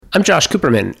I'm Josh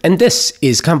Cooperman, and this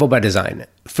is Convo by Design.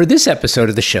 For this episode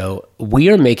of the show, we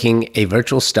are making a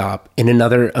virtual stop in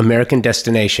another American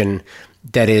destination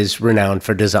that is renowned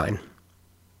for design,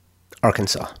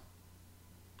 Arkansas.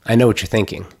 I know what you're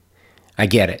thinking. I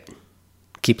get it.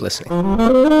 Keep listening.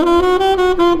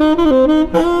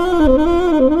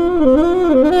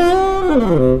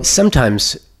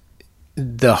 Sometimes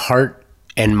the heart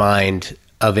and mind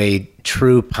of a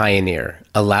true pioneer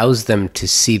allows them to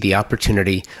see the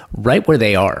opportunity right where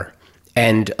they are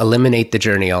and eliminate the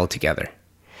journey altogether.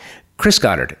 Chris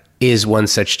Goddard is one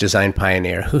such design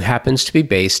pioneer who happens to be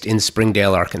based in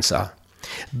Springdale, Arkansas.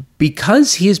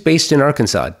 Because he is based in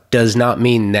Arkansas does not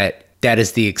mean that that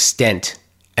is the extent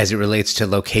as it relates to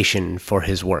location for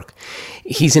his work.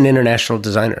 He's an international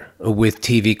designer with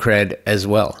TV cred as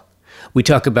well. We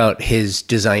talk about his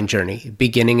design journey,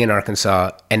 beginning in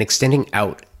Arkansas and extending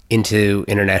out into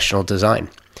international design.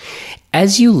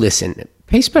 As you listen,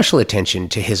 pay special attention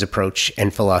to his approach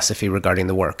and philosophy regarding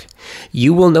the work.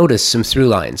 You will notice some through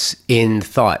lines in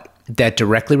thought that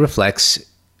directly reflects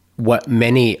what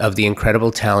many of the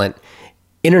incredible talent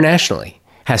internationally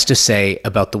has to say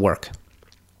about the work.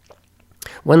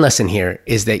 One lesson here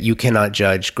is that you cannot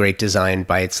judge great design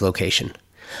by its location,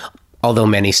 although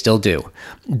many still do.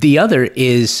 The other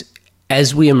is,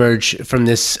 as we emerge from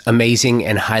this amazing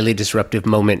and highly disruptive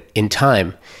moment in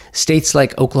time, states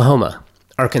like Oklahoma,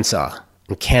 Arkansas,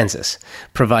 and Kansas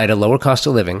provide a lower cost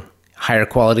of living, higher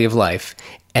quality of life,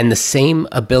 and the same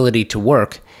ability to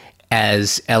work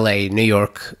as LA, New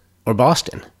York, or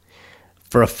Boston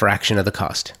for a fraction of the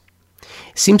cost.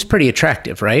 Seems pretty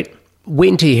attractive, right?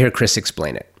 Wait until you hear Chris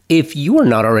explain it. If you are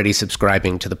not already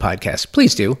subscribing to the podcast,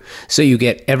 please do, so you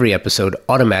get every episode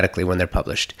automatically when they're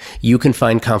published. You can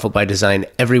find Convo by Design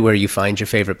everywhere you find your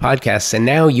favorite podcasts, and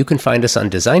now you can find us on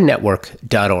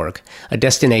designnetwork.org, a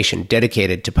destination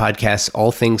dedicated to podcasts,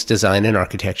 all things design and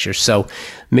architecture. So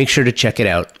make sure to check it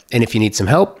out. And if you need some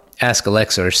help, ask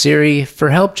Alexa or Siri.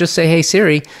 For help, just say, "Hey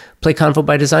Siri, play Convo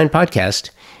by Design podcast,"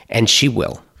 and she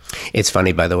will. It's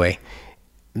funny, by the way.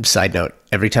 Side note,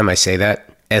 every time I say that,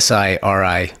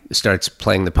 SIRI starts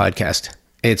playing the podcast.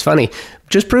 It's funny.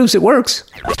 Just proves it works.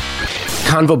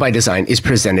 Convo by Design is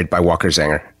presented by Walker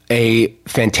Zanger, a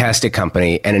fantastic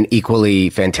company and an equally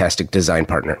fantastic design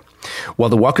partner. While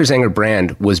the Walker Zanger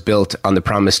brand was built on the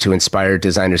promise to inspire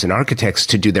designers and architects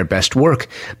to do their best work,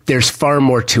 there's far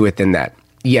more to it than that.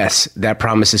 Yes, that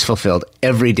promise is fulfilled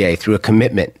every day through a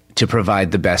commitment to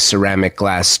provide the best ceramic,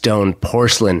 glass, stone,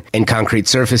 porcelain, and concrete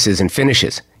surfaces and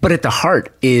finishes. But at the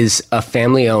heart is a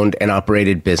family-owned and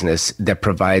operated business that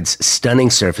provides stunning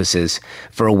surfaces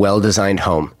for a well-designed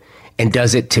home and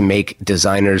does it to make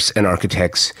designers and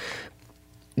architects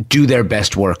do their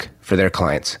best work for their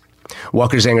clients.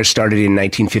 Walker Zanger started in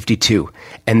 1952,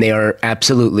 and they are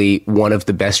absolutely one of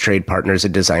the best trade partners a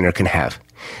designer can have.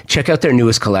 Check out their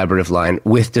newest collaborative line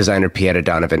with designer Pieta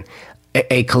Donovan,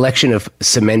 a collection of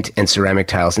cement and ceramic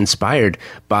tiles inspired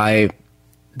by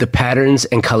the patterns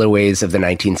and colorways of the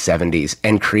 1970s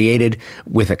and created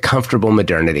with a comfortable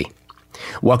modernity.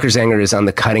 Walker Zanger is on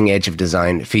the cutting edge of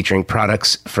design, featuring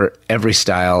products for every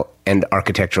style and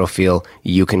architectural feel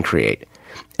you can create.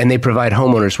 And they provide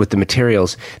homeowners with the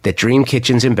materials that dream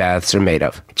kitchens and baths are made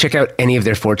of. Check out any of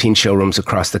their 14 showrooms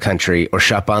across the country or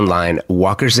shop online,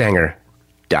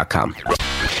 walkerzanger.com.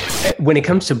 When it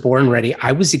comes to Born Ready,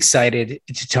 I was excited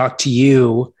to talk to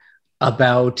you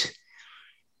about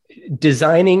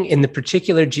designing in the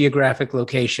particular geographic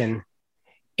location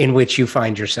in which you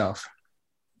find yourself.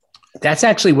 That's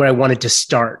actually where I wanted to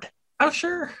start. Oh,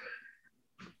 sure.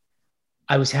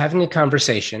 I was having a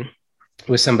conversation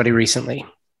with somebody recently,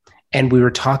 and we were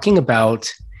talking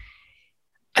about,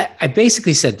 I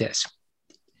basically said this: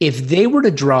 if they were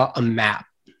to draw a map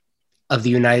of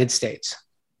the United States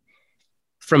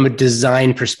from a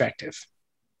design perspective,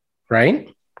 right?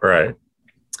 Right.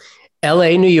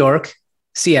 LA, New York,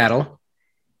 Seattle,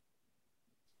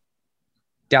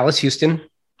 Dallas, Houston,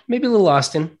 maybe a little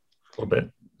Austin, A little bit.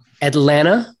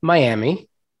 Atlanta, Miami,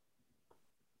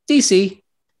 DC,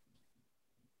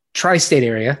 tri-state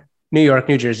area, New York,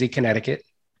 New Jersey, Connecticut,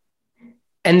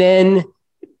 and then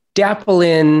dapple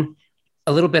in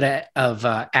a little bit of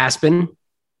Aspen,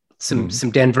 some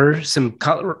Denver, some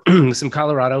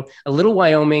Colorado, a little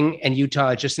Wyoming and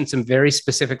Utah, just in some very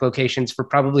specific locations for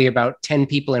probably about 10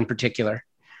 people in particular.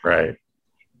 Right.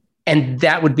 And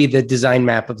that would be the design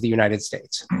map of the United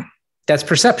States. That's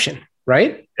perception,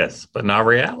 right? Yes, but not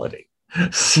reality.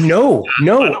 No,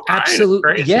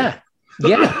 absolutely. Crazy. Yeah.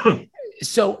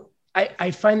 So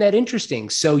I find that interesting.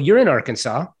 So you're in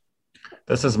Arkansas.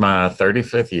 This is my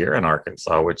 35th year in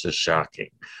Arkansas, which is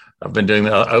shocking. I've been doing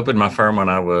I opened my firm when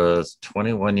I was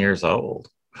 21 years old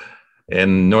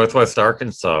in Northwest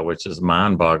Arkansas, which is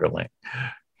mind boggling.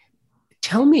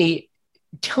 Tell me,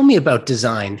 tell me about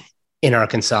design in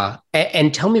Arkansas,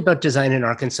 and tell me about design in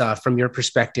Arkansas from your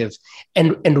perspective,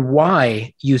 and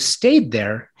why you stayed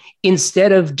there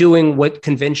instead of doing what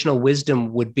conventional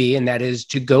wisdom would be, and that is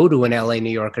to go to an LA, New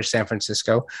York, or San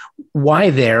Francisco. Why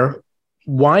there?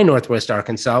 Why Northwest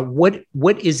Arkansas?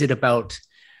 What is it about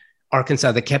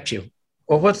Arkansas that kept you?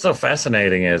 Well, what's so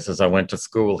fascinating is I went to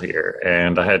school here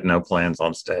and I had no plans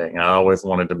on staying. I always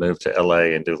wanted to move to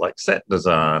LA and do like set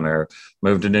design or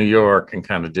move to New York and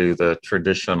kind of do the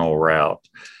traditional route.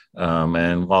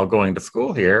 And while going to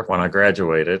school here, when I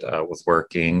graduated, I was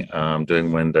working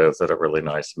doing windows at a really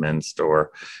nice men's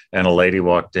store. And a lady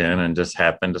walked in and just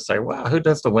happened to say, "Wow, who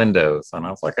does the windows?" And I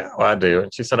was like, "Oh, I do."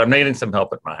 And she said, "I'm needing some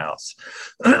help at my house."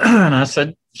 And I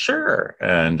said, "Sure."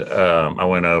 And I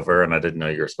went over and I didn't know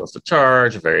you were supposed to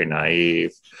charge, very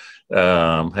naive.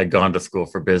 Had gone to school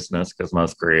for business because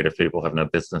most creative people have no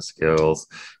business skills.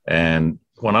 And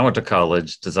when I went to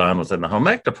college, design was in the home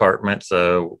ec department.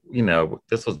 So,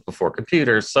 this was before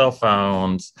computers, cell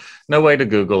phones, no way to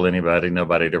Google anybody,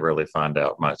 nobody to really find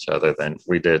out much other than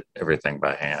we did everything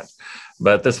by hand.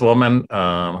 But this woman,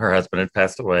 her husband had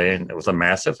passed away and it was a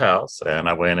massive house. And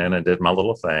I went in and did my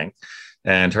little thing.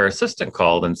 And her assistant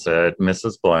called and said,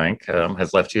 "Mrs. Blank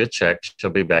has left you a check. She'll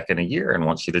be back in a year and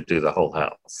wants you to do the whole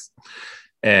house."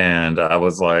 And I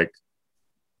was like,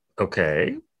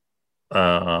 "Okay,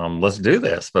 let's do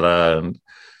this." But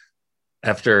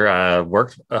after I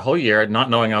worked a whole year, not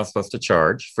knowing I was supposed to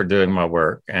charge for doing my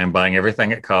work and buying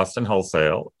everything at cost and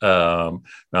wholesale,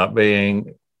 not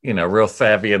being real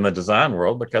savvy in the design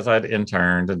world because I'd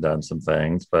interned and done some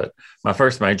things. But my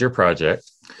first major project,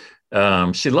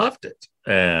 she loved it.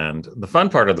 And the fun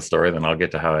part of the story, then I'll get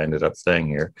to how I ended up staying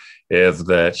here, is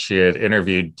that she had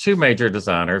interviewed two major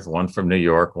designers, one from New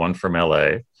York, one from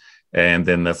LA, and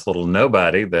then this little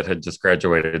nobody that had just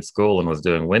graduated school and was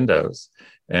doing windows.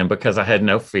 And because I had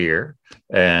no fear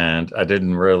and I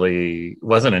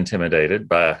wasn't intimidated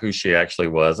by who she actually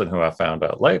was and who I found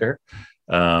out later,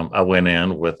 I went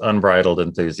in with unbridled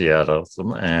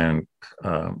enthusiasm and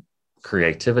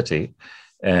creativity.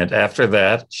 And after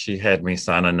that, she had me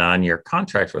sign a 9-year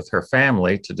contract with her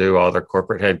family to do all their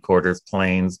corporate headquarters,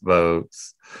 planes,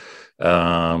 boats,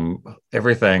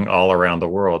 everything all around the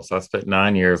world. So I spent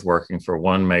 9 years working for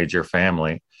one major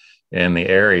family in the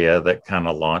area that kind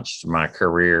of launched my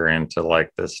career into like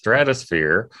the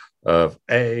stratosphere of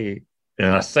an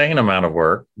insane amount of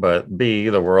work, but B,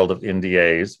 the world of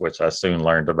NDAs, which I soon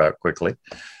learned about quickly.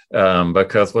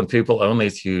 Because when people own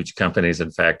these huge companies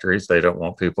and factories, they don't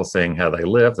want people seeing how they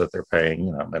live, that they're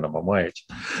paying, minimum wage,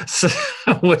 so,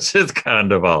 which is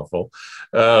kind of awful.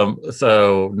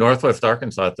 So Northwest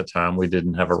Arkansas at the time, we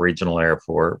didn't have a regional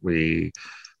airport.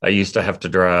 I used to have to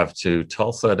drive to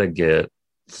Tulsa to get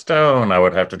stone. I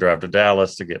would have to drive to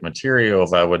Dallas to get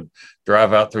materials. I would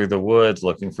drive out through the woods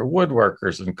looking for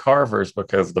woodworkers and carvers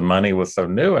because the money was so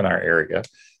new in our area.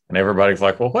 And everybody's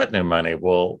like, "Well, what new money?"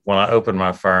 Well, when I opened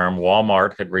my firm,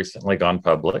 Walmart had recently gone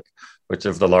public, which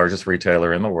is the largest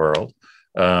retailer in the world.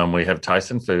 We have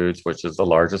Tyson Foods, which is the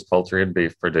largest poultry and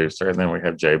beef producer. And then we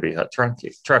have JB Hunt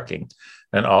Trucking.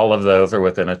 And all of those are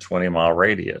within a 20-mile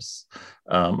radius.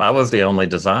 I was the only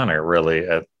designer really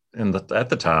at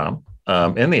the time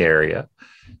in the area.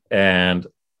 And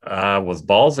I was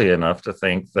ballsy enough to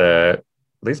think that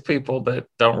these people that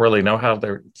don't really know how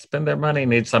they spend their money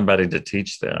need somebody to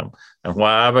teach them. And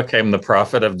why I became the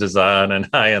prophet of design and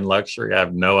high-end luxury, I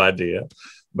have no idea.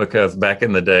 Because back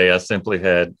in the day, I simply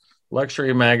had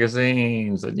luxury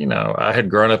magazines. And, I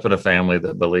had grown up in a family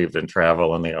that believed in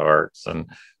travel and the arts. And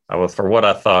I was, for what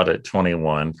I thought at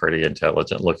 21, pretty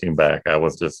intelligent. Looking back, I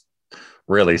was just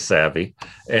really savvy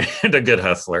and a good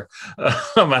hustler.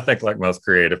 I think like most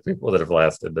creative people that have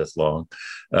lasted this long.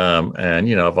 And,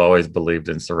 I've always believed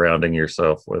in surrounding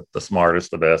yourself with the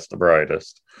smartest, the best, the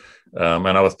brightest. And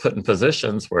I was put in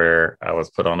positions where I was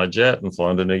put on a jet and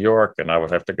flown to New York, and I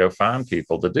would have to go find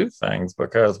people to do things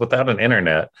because without an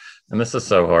internet, and this is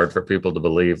so hard for people to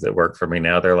believe that work for me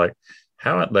now, they're like,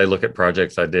 how they look at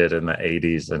projects I did in the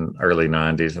 80s and early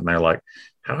 90s, and they're like,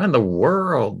 how in the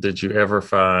world did you ever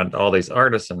find all these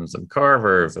artisans and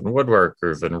carvers and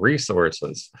woodworkers and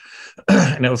resources?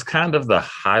 And it was kind of the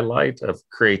highlight of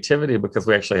creativity because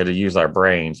we actually had to use our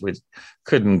brains. We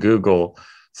couldn't Google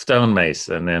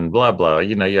stonemason and blah, blah.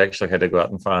 You actually had to go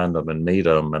out and find them and meet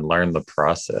them and learn the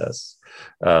process.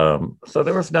 So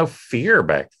there was no fear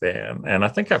back then. And I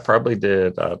think I probably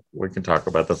did, we can talk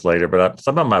about this later, but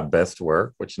some of my best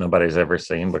work, which nobody's ever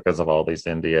seen because of all these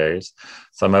NDAs,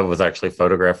 some of it was actually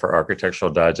photographed for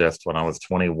Architectural Digest when I was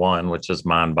 21, which is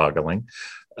mind boggling,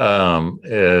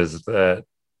 is that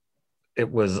it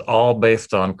was all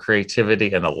based on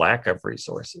creativity and a lack of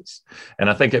resources. And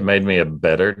I think it made me a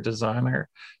better designer.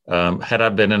 Had I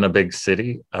been in a big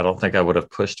city, I don't think I would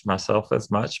have pushed myself as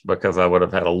much because I would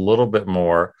have had a little bit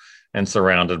more and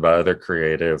surrounded by other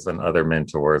creatives and other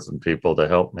mentors and people to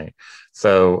help me.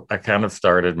 So I kind of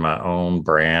started my own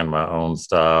brand, my own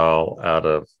style out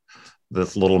of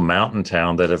this little mountain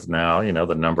town that is now,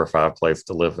 the number 5 place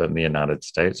to live in the United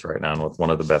States right now, and with one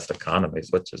of the best economies,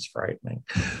 which is frightening.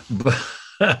 But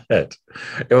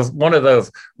it was one of those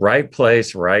right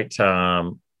place, right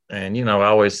time. And, I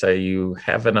always say you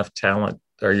have enough talent,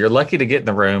 or you're lucky to get in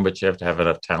the room, but you have to have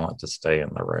enough talent to stay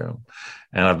in the room.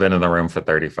 And I've been in the room for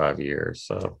 35 years.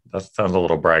 So that sounds a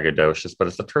little braggadocious, but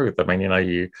it's the truth. I mean,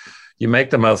 you make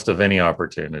the most of any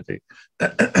opportunity.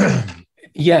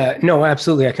 Yeah, no,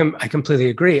 absolutely. I completely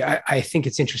agree. I think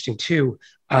it's interesting too.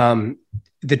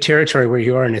 The territory where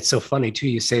you are, and it's so funny too.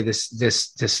 You say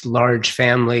this large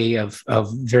family of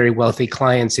very wealthy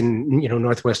clients in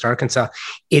Northwest Arkansas.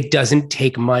 It doesn't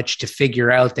take much to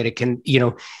figure out that it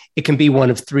can be one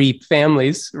of 3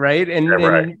 families, right? And, yeah,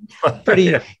 right. And pretty.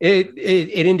 Yeah.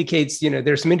 It indicates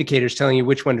there's some indicators telling you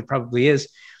which one it probably is.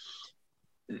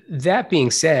 That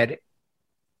being said,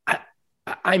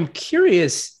 I'm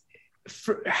curious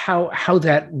for how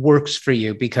that works for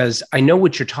you, because I know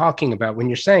what you're talking about when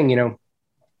you're saying,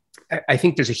 I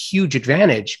think there's a huge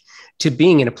advantage to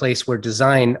being in a place where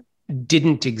design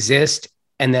didn't exist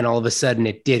and then all of a sudden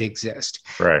it did exist.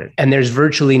 Right. And there's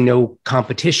virtually no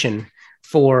competition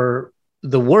for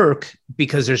the work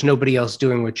because there's nobody else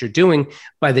doing what you're doing.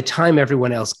 By the time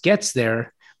everyone else gets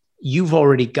there, you've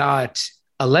already got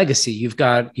a legacy. You've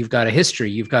got a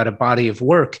history. You've got a body of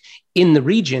work in the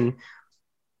region.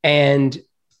 And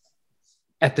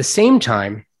at the same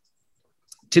time,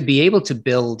 to be able to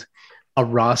build a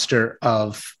roster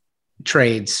of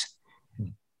trades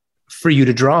for you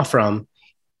to draw from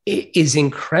is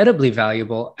incredibly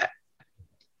valuable.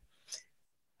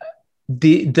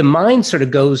 The mind sort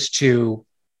of goes to,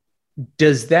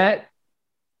 does that,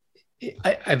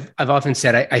 I've often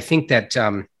said, I think that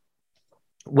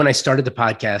when I started the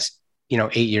podcast,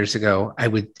 8 years ago, I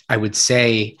would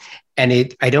say,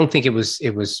 and I don't think it was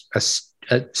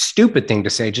a stupid thing to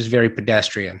say, just very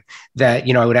pedestrian, that,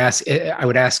 I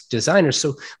would ask designers,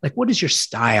 so like, what is your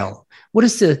style? What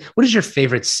is your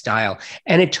favorite style?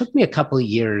 And it took me a couple of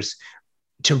years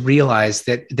to realize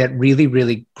that really,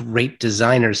 really great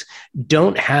designers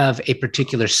don't have a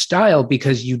particular style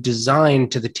because you design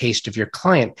to the taste of your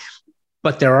client.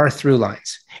 But there are through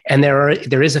lines, and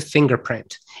there is a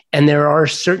fingerprint, and there are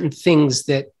certain things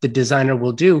that the designer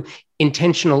will do,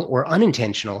 intentional or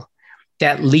unintentional,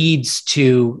 that leads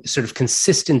to sort of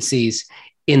consistencies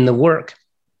in the work.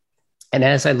 And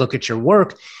as I look at your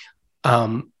work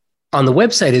on the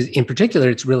website in particular,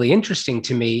 it's really interesting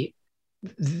to me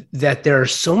that there are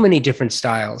so many different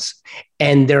styles,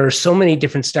 and there are so many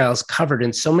different styles covered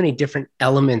and so many different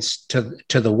elements to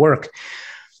the work.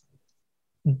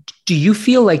 Do you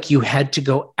feel like you had to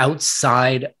go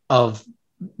outside of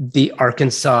the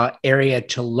Arkansas area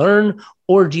to learn,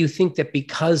 or do you think that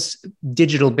because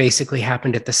digital basically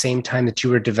happened at the same time that you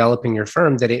were developing your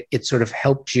firm, that it sort of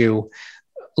helped you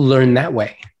learn that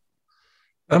way?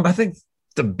 I think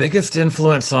the biggest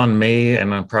influence on me,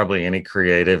 and on probably any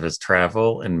creative, is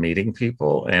travel and meeting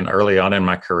people. And early on in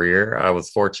my career, I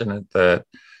was fortunate that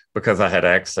because I had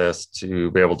access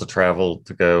to be able to travel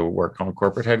to go work on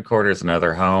corporate headquarters and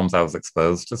other homes, I was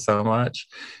exposed to so much.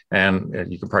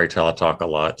 And you can probably tell I talk a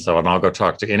lot. So, and I'll go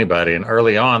talk to anybody. And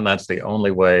early on, that's the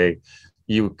only way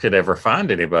you could ever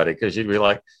find anybody, because you'd be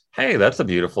like, hey, that's a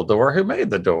beautiful door. Who made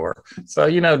the door? So,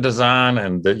 design,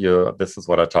 and this is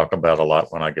what I talk about a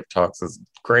lot when I give talks, is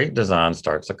great design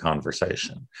starts a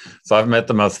conversation. So I've met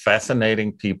the most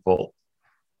fascinating people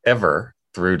ever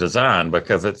through design,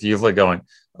 because it's usually going,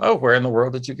 oh, where in the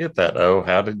world did you get that? Oh,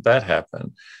 how did that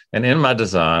happen? And in my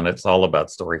design, it's all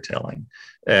about storytelling.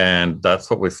 And that's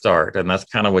what we start. And that's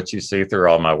kind of what you see through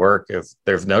all my work, is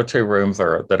there's no 2 rooms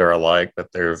that are alike,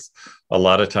 but there's a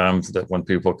lot of times that when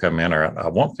people come in, or I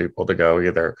want people to go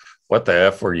either, what the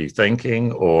F were you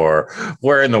thinking? Or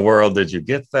where in the world did you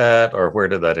get that? Or where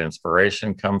did that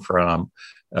inspiration come from?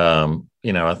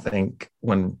 I think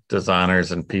when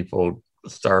designers and people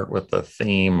start with a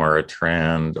theme or a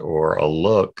trend or a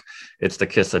look, it's the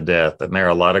kiss of death. And there are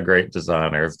a lot of great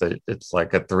designers that it's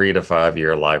like a 3 to 5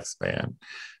 year lifespan.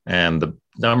 And the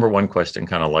number one question,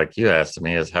 kind of like you asked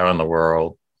me, is how in the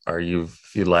world are you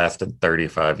lasted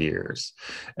 35 years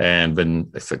and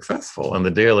been successful? And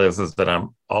the deal is that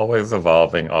I'm always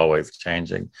evolving, always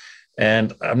changing.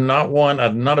 And I'm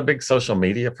not a big social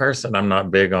media person. I'm not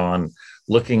big on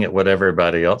looking at what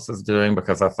everybody else is doing,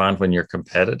 because I find when you're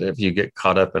competitive, you get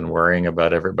caught up in worrying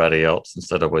about everybody else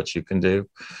instead of what you can do.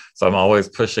 So I'm always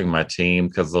pushing my team,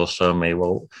 because they'll show me,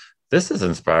 well, this is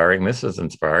inspiring. This is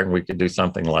inspiring. We could do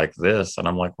something like this. And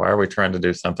I'm like, why are we trying to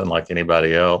do something like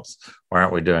anybody else? Why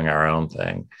aren't we doing our own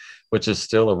thing? Which is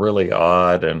still a really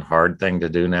odd and hard thing to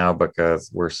do now, because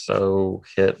we're so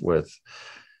hit with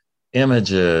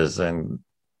images and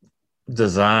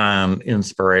design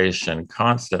inspiration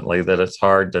constantly that it's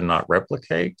hard to not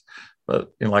replicate.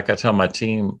 But like I tell my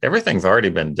team, everything's already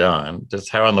been done. Just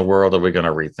how in the world are we going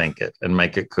to rethink it and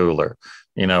make it cooler?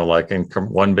 Like in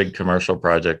one big commercial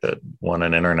project that won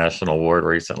an international award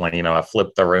recently, I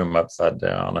flipped the room upside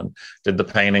down and did the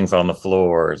paintings on the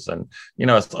floors. And,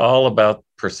 it's all about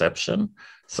perception.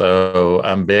 So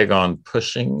I'm big on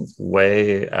pushing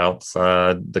way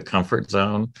outside the comfort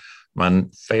zone. My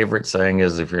favorite saying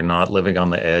is, if you're not living on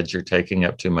the edge, you're taking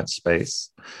up too much space.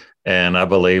 And I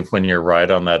believe when you're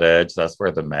right on that edge, that's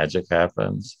where the magic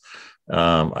happens.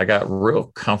 I got real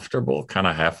comfortable kind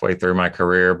of halfway through my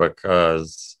career,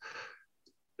 because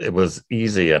it was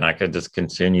easy and I could just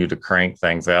continue to crank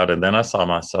things out. And then I saw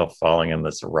myself falling in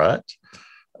this rut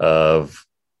of,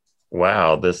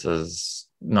 wow, this is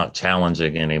not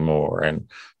challenging anymore. And,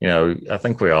 I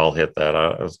think we all hit that.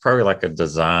 It was probably like a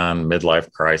design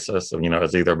midlife crisis. It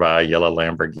was either buy a yellow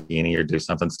Lamborghini or do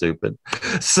something stupid.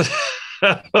 So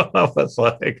I was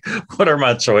like, what are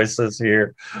my choices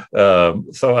here?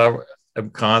 So I'm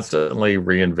constantly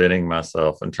reinventing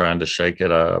myself and trying to shake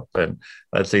it up. And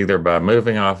that's either by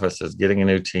moving offices, getting a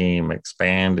new team,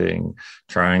 expanding,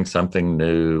 trying something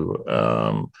new,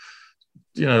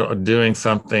 doing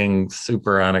something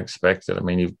super unexpected. I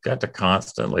mean, you've got to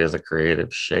constantly, as a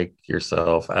creative, shake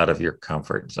yourself out of your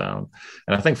comfort zone.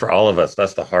 And I think for all of us,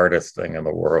 that's the hardest thing in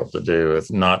the world to do,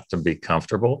 is not to be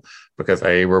comfortable, because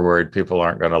we're worried people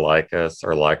aren't going to like us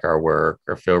or like our work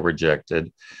or feel rejected.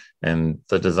 And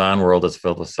the design world is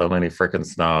filled with so many freaking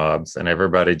snobs, and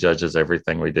everybody judges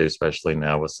everything we do, especially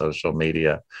now with social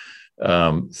media.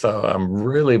 So I'm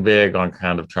really big on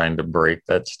kind of trying to break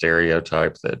that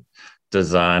stereotype that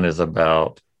design is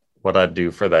about what I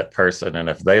do for that person. And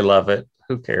if they love it,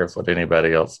 who cares what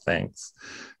anybody else thinks?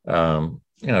 I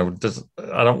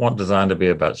don't want design to be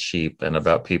about sheep and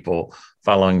about people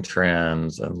following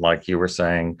trends. And like you were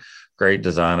saying, great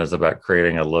design is about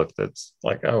creating a look that's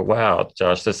like, oh, wow,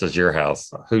 Josh, this is your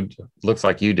house. Who looks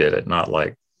like you did it, not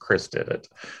like Chris did it.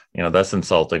 That's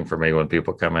insulting for me when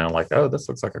people come in like, oh, this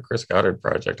looks like a Chris Goddard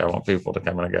project. I want people to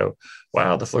come in and go,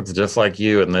 wow, this looks just like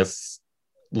you. And this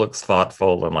looks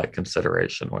thoughtful, and like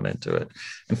consideration went into it.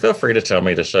 And feel free to tell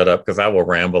me to shut up, because I will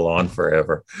ramble on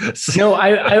forever. No,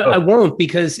 I won't,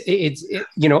 because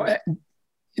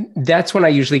that's when I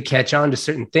usually catch on to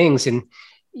certain things. And,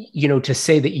 to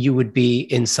say that you would be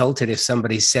insulted if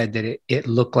somebody said that it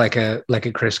looked like a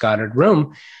Chris Goddard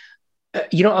room,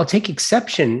 I'll take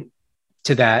exception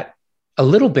to that a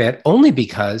little bit, only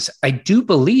because I do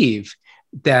believe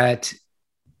that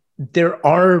there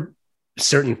are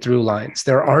certain through lines.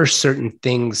 There are certain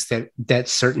things that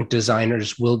certain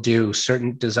designers will do,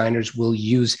 certain designers will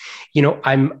use.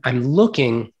 I'm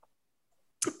looking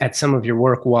at some of your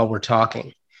work while we're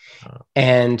talking,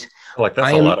 and like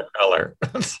that's a lot of color.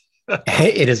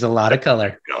 It is a lot of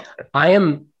color.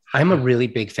 I'm a really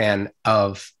big fan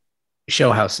of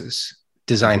show houses,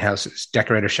 design houses,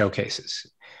 decorator showcases.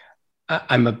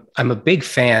 I'm a big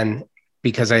fan,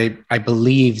 because I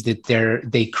believe that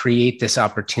they create this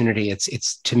opportunity.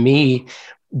 It's to me,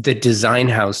 the design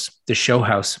house, the show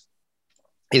house,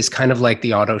 is kind of like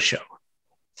the auto show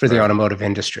for the automotive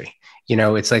industry.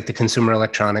 It's like the Consumer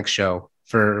Electronics Show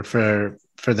for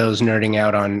those nerding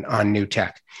out on new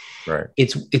tech. Right.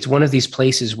 It's one of these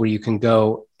places where you can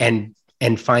go and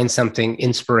find something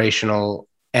inspirational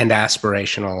and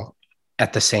aspirational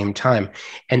at the same time.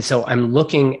 And so I'm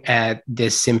looking at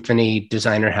this Symphony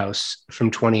Designer House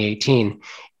from 2018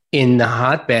 in the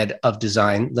hotbed of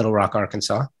design, Little Rock,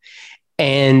 Arkansas.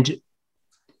 And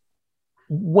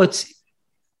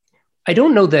I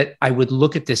don't know that I would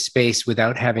look at this space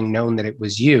without having known that it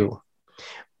was you,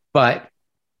 but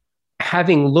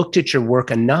having looked at your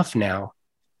work enough now,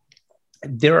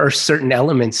 there are certain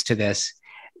elements to this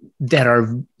that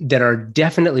are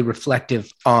definitely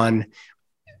reflective on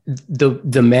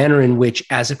the manner in which,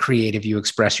 as a creative, you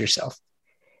express yourself.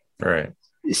 Right.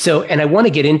 So, and I want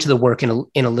to get into the work in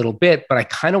a little bit, but I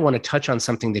kind of want to touch on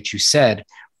something that you said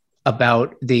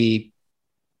about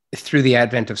through the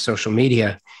advent of social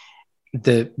media,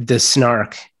 the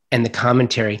snark and the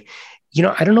commentary.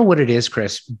 I don't know what it is,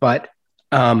 Chris, but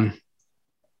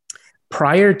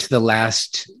prior to the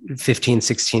last 15,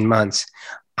 16 months,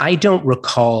 I don't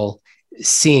recall I've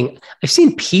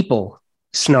seen people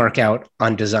snark out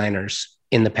on designers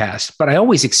in the past, but I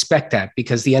always expect that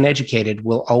because the uneducated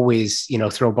will always,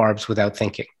 throw barbs without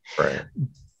thinking. Right.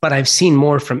 But I've seen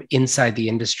more from inside the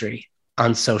industry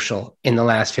on social in the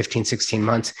last 15, 16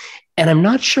 months. And I'm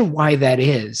not sure why that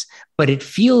is, but it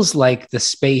feels like the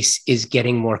space is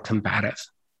getting more combative.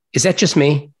 Is that just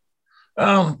me?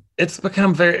 It's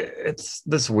become it's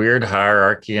this weird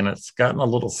hierarchy, and it's gotten a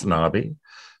little snobby.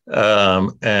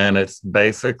 And it's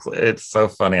so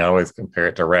funny. I always compare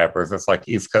it to rappers. It's like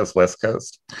East Coast, West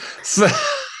Coast. So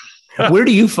where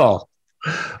do you fall?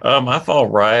 I fall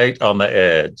right on the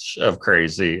edge of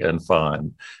crazy and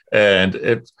fun.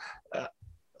 And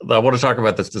I want to talk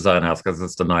about this design house because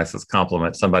it's the nicest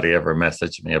compliment somebody ever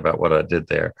messaged me about what I did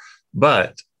there.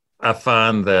 But I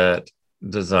find that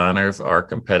designers are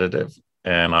competitive,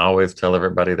 and I always tell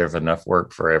everybody there's enough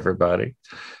work for everybody.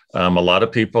 A lot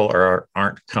of people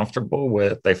aren't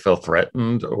comfortable they feel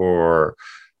threatened, or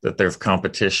that there's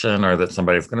competition, or that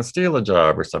somebody's going to steal a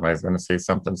job, or somebody's going to see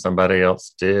something somebody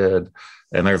else did.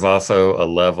 And there's also a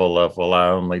level of, well, I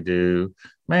only do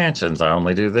mansions, I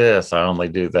only do this, I only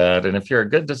do that. And if you're a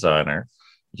good designer,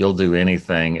 you'll do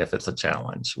anything if it's a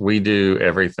challenge. We do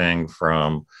everything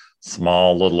from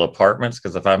small little apartments,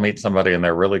 because if I meet somebody and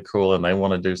they're really cool and they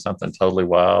want to do something totally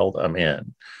wild, I'm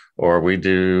in. Or we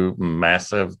do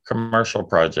massive commercial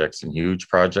projects and huge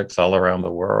projects all around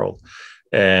the world.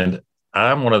 And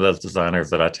I'm one of those designers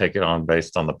that I take it on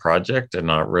based on the project and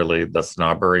not really the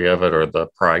snobbery of it or the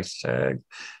price tag.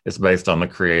 It's based on the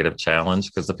creative challenge,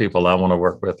 because the people I want to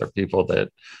work with are people that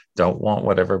don't want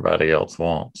what everybody else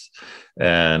wants.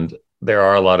 And there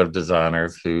are a lot of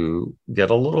designers who get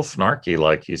a little snarky,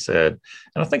 like you said.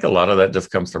 And I think a lot of that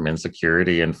just comes from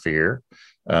insecurity and fear.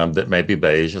 That maybe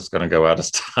beige is going to go out of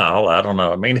style. I don't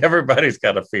know. I mean, everybody's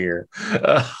got a fear.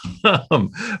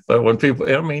 But when people,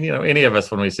 any of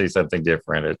us, when we see something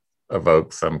different, it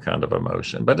evokes some kind of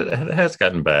emotion. But it has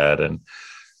gotten bad. And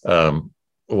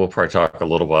we'll probably talk a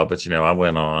little while. But, I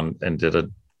went on and did a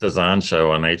design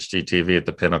show on HGTV at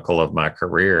the pinnacle of my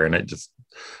career. And it just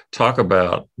talk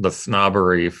about the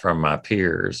snobbery from my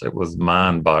peers. It was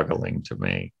mind-boggling to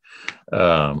me.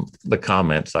 The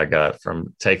comments I got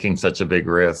from taking such a big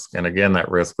risk. And again, that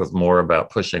risk was more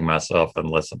about pushing myself and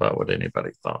less about what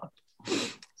anybody thought.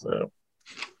 So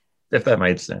if that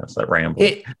made sense, that ramble.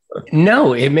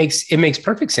 No, it makes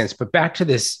perfect sense. But back to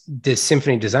this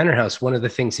Symphony Designer House, one of the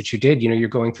things that you did, you're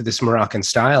going for this Moroccan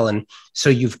style. And so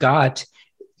you've got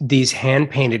these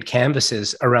hand-painted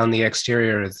canvases around the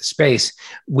exterior of the space,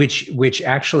 which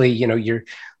actually,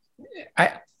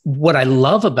 what I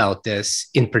love about this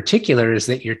in particular is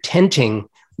that you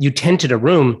tented a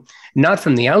room, not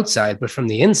from the outside, but from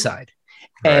the inside.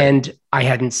 Right. And I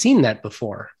hadn't seen that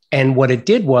before. And what it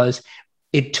did was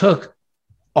it took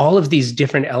all of these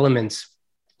different elements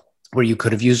where you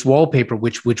could have used wallpaper,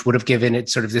 which would have given it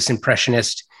sort of this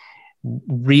impressionist,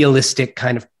 realistic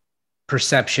kind of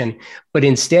perception. But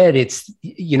instead it's,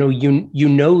 you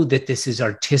know that this is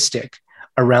artistic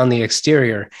around the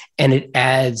exterior, and it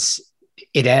adds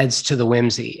to the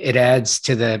whimsy. It adds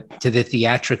to the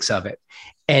theatrics of it.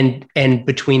 And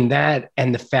between that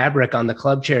and the fabric on the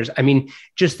club chairs, I mean,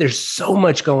 just there's so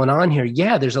much going on here.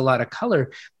 Yeah, there's a lot of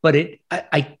color, but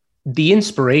the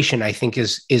inspiration, I think,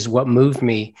 is what moved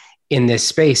me in this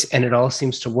space. And it all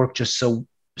seems to work just so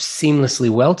seamlessly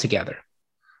well together.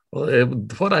 Well,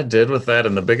 what I did with that,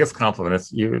 and the biggest compliment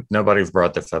is nobody's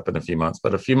brought this up in a few months,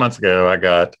 but a few months ago, I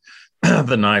got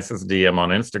the nicest DM on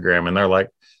Instagram, and they're like,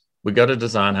 we go to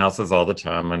design houses all the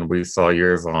time, and we saw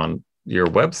yours on your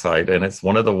website. And it's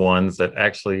one of the ones that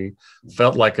actually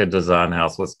felt like a design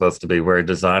house was supposed to be, where a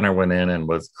designer went in and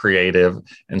was creative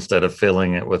instead of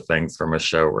filling it with things from a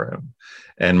showroom.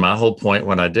 And my whole point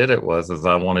when I did it was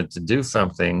I wanted to do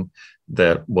something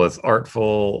that was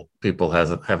artful, people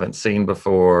haven't seen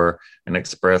before, and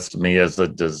expressed me as a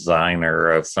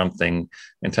designer of something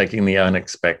and taking the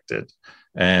unexpected.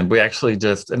 And we actually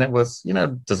and it was,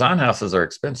 design houses are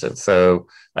expensive. So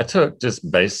I took just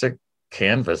basic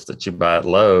canvas that you buy at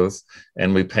Lowe's,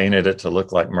 and we painted it to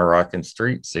look like Moroccan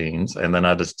street scenes. And then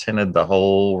I just tinted the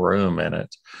whole room in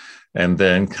it, and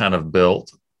then kind of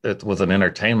built, it was an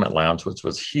entertainment lounge, which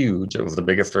was huge. It was the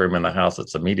biggest room in the house.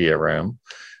 It's a media room.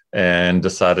 and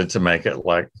decided to make it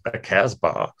like a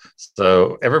Casbah.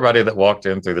 So everybody that walked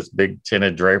in through this big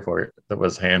tinted drapery that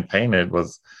was hand painted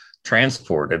was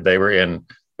transported. They were in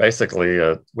basically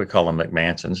we call them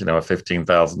McMansions, you know, a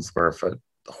 15,000 square foot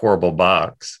horrible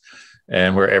box,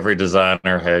 and where every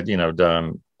designer had, you know,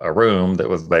 done a room that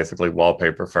was basically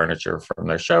wallpaper furniture from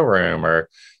their showroom, or,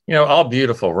 you know, all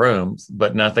beautiful rooms,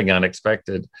 but nothing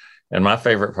unexpected. And my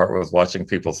favorite part was watching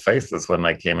people's faces when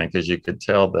they came in, because you could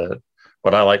tell that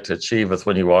what I like to achieve is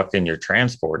when you walk in, you're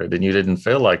transported and you didn't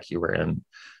feel like you were in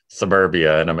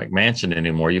suburbia in a McMansion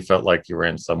anymore. You felt like you were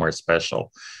in somewhere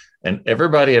special. And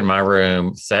everybody in my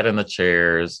room sat in the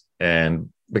chairs and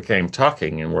became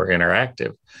talking and were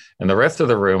interactive. And the rest of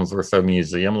the rooms were so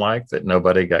museum like that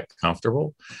nobody got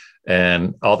comfortable.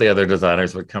 And all the other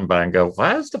designers would come by and go,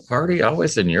 "Why is the party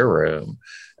always in your room?"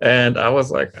 And I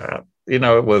was like, you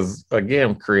know, it was,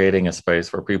 again, creating a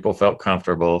space where people felt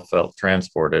comfortable, felt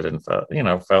transported, and felt, you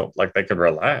know, felt like they could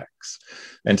relax.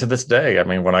 And to this day, I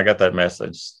mean, when I got that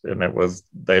message, and it was,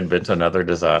 they'd been to another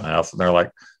design house, and they're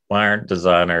like, "Why aren't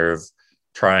designers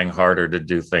trying harder to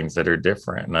do things that are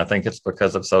different?" And I think it's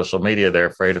because of social media. They're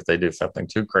afraid if they do something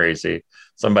too crazy,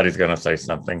 somebody's going to say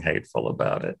something hateful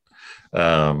about it.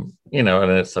 You know,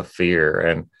 and it's a fear.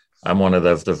 And I'm one of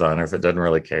those designers that doesn't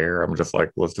really care. I'm just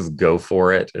like, let's just go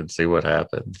for it and see what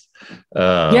happens.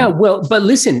 Yeah, well, but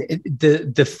listen,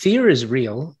 the fear is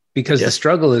real, because the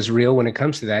struggle is real when it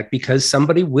comes to that, because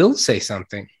somebody will say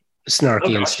something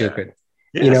snarky and stupid.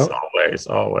 Yes, you know,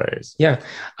 always. Yeah.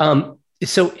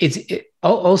 So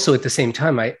also at the same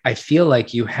time, I feel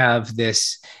like you have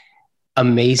this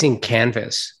amazing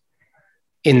canvas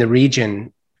in the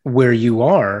region where you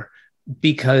are,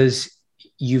 because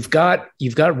you've got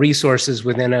resources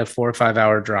within a 4 or 5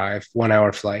 hour drive, 1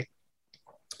 hour flight.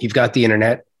 You've got the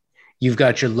internet. You've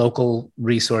got your local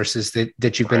resources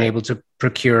that you've been able to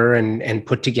procure and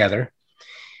put together.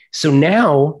 So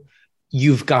now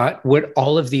you've got what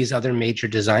all of these other major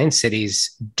design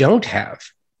cities don't have,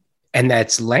 and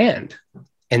that's land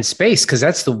and space, because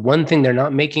that's the one thing they're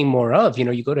not making more of. You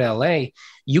know, you go to LA,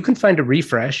 you can find a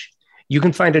refresh, you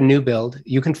can find a new build,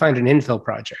 you can find an infill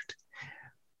project.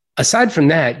 Aside from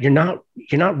that, you're not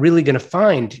really going to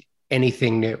find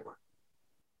anything new,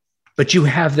 but you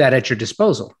have that at your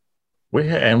disposal. We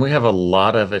have a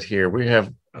lot of it here.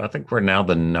 I think we're now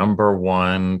the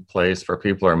 #1 place where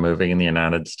people are moving in the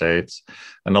United States.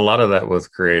 And a lot of that was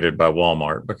created by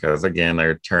Walmart, because, again,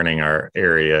 they're turning our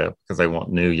area because they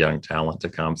want new young talent to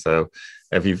come. So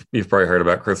if you've probably heard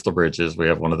about Crystal Bridges, we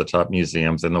have one of the top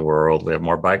museums in the world. We have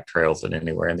more bike trails than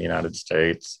anywhere in the United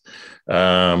States.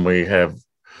 We have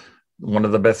one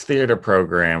of the best theater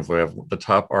programs. We have the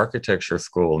top architecture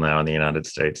school now in the United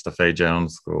States, the Fay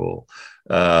Jones School.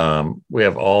 We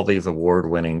have all these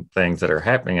award-winning things that are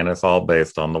happening, and it's all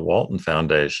based on the Walton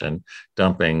Foundation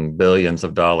dumping billions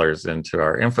of dollars into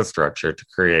our infrastructure to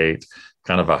create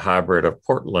kind of a hybrid of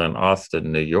Portland,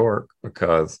 Austin, New York,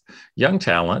 because young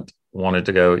talent wanted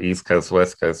to go East Coast,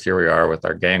 West Coast. Here we are with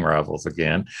our gang rivals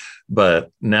again. But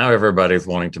now everybody's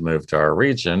wanting to move to our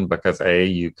region because,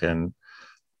 you can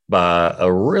buy a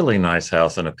really nice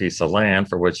house and a piece of land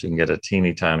for which you can get a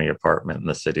teeny tiny apartment in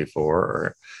the city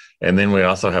for. And then we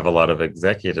also have a lot of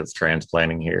executives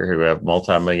transplanting here who have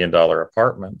multi-million-dollar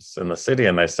apartments in the city,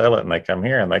 and they sell it and they come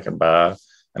here and they can buy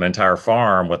an entire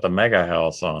farm with a mega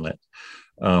house on it.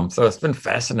 So it's been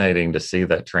fascinating to see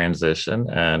that transition.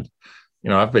 And, you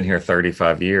know, I've been here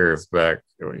 35 years back,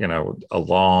 you know, a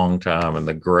long time, and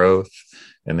the growth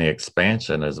and the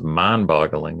expansion is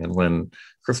mind-boggling. And when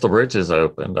Crystal Bridges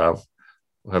opened,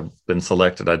 have been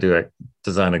selected. I do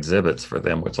design exhibits for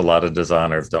them, which a lot of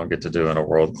designers don't get to do in a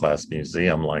world-class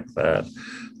museum like that.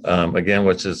 Again,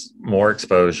 which is more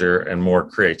exposure and more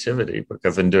creativity,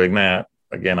 because in doing that,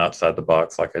 again, outside the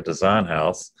box, like a design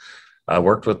house, I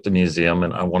worked with the museum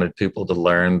and I wanted people to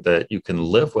learn that you can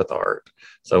live with art.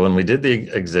 So when we did the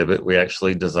exhibit, we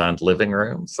actually designed living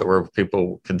rooms, so where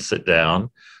people can sit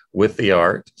down with the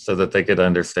art so that they could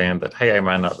understand that, hey, I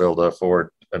might not be able to afford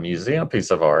a museum piece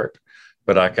of art,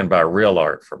 but I can buy real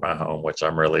art for my home, which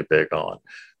I'm really big on.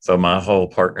 So my whole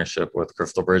partnership with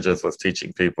Crystal Bridges was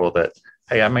teaching people that,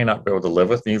 hey, I may not be able to live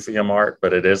with museum art,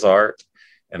 but it is art.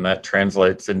 And that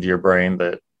translates into your brain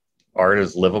that art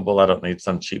is livable. I don't need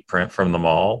some cheap print from the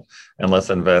mall, and let's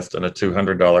invest in a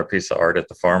 $200 piece of art at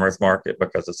the farmer's market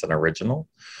because it's an original.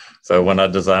 So when I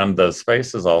designed those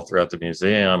spaces all throughout the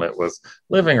museum, it was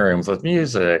living rooms with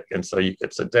music. And so you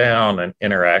could sit down and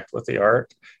interact with the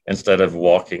art instead of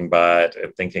walking by it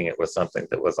and thinking it was something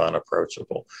that was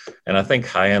unapproachable. And I think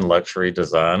high-end luxury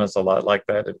design is a lot like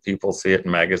that. And people see it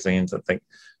in magazines and think,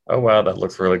 oh, wow, that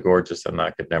looks really gorgeous. And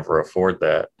I could never afford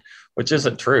that, which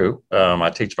isn't true. I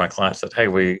teach my clients that, hey,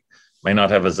 we may not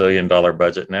have $1 zillion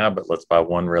budget now, but let's buy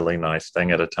one really nice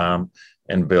thing at a time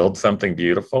and build something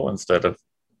beautiful instead of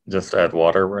just add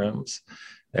water rooms.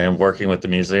 And working with the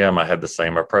museum, I had the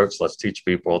same approach. Let's teach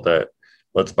people that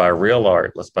let's buy real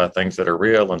art. Let's buy things that are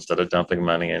real instead of dumping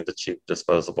money into cheap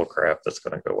disposable crap that's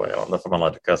going to go away. I don't know if I'm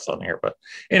allowed to cuss on here, but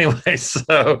anyway,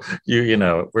 so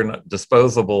we're not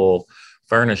disposable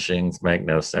furnishings make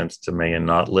no sense to me, and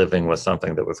not living with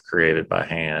something that was created by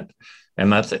hand.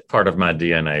 And that's part of my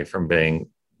DNA from being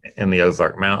in the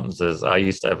Ozark Mountains is I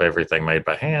used to have everything made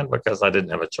by hand because I didn't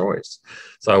have a choice.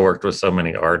 So I worked with so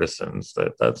many artisans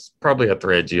that's probably a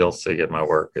thread you'll see in my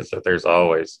work is that there's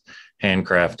always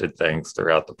handcrafted things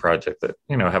throughout the project that,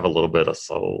 have a little bit of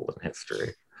soul and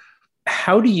history.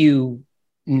 How do you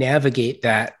navigate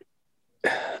that,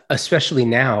 especially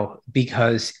now,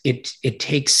 because it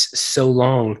takes so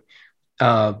long,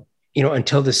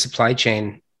 until the supply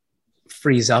chain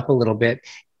frees up a little bit.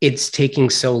 It's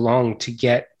taking so long to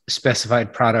get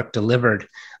specified product delivered,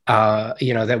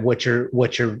 that what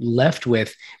you're left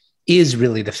with is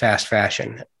really the fast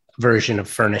fashion version of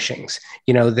furnishings.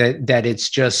 That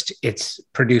it's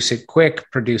produce it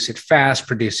quick, produce it fast,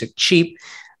 produce it cheap.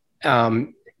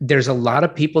 There's a lot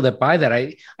of people that buy that.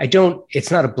 I don't.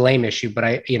 It's not a blame issue, but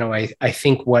I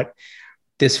think what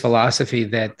this philosophy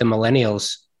that the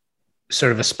millennials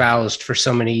sort of espoused for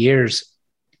so many years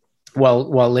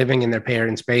while living in their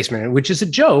parents' basement, which is a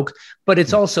joke, but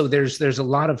it's also there's a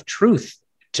lot of truth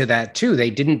to that too. They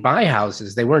didn't buy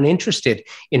houses. They weren't interested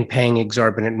in paying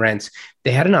exorbitant rents.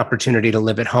 They had an opportunity to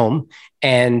live at home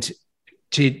and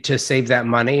to save that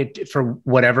money for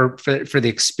whatever, for the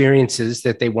experiences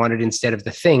that they wanted instead of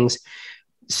the things.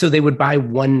 So they would buy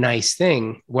one nice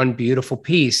thing, one beautiful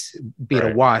piece, be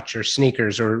it a watch or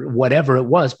sneakers or whatever it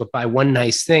was, but buy one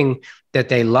nice thing that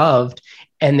they loved.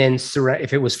 And then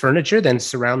if it was furniture, then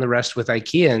surround the rest with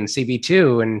IKEA and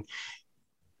CB2 and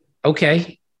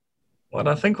okay. Well,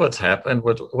 I think what's happened,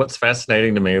 what's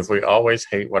fascinating to me is we always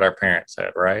hate what our parents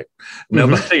had, right?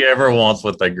 Mm-hmm. Nobody ever wants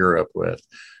what they grew up with.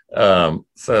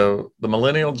 So the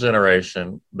millennial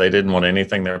generation, they didn't want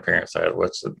anything their parents had,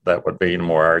 which that would be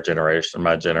more our generation,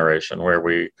 my generation, where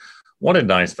we wanted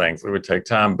nice things. We would take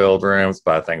time, build rooms,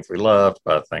 buy things we loved,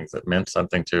 buy things that meant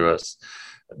something to us.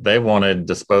 They wanted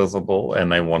disposable and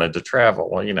they wanted to travel.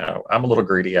 Well, I'm a little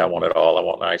greedy. I want it all. I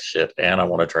want nice shit and I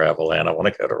want to travel and I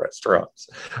want to go to restaurants.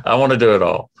 I want to do it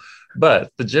all.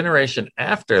 But the generation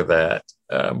after that,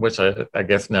 which I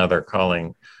guess now they're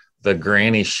calling the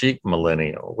granny chic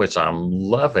millennial, which I'm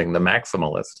loving, the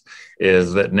maximalist,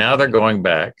 is that now they're going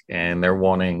back and they're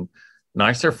wanting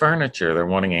nicer furniture. They're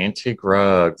wanting antique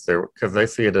rugs because they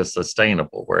see it as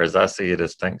sustainable. Whereas I see it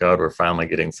as, thank God, we're finally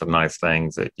getting some nice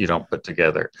things that you don't put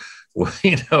together,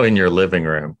 in your living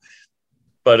room.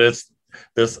 But it's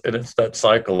that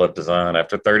cycle of design.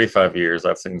 After 35 years,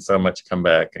 I've seen so much come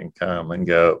back and come and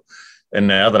go. And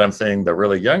now that I'm seeing the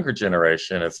really younger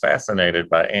generation is fascinated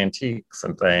by antiques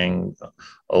and things,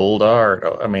 old art.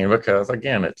 I mean, because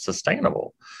again, it's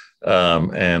sustainable.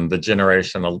 And the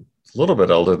generation a little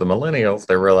bit older, the millennials,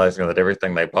 they're realizing that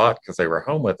everything they bought because they were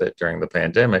home with it during the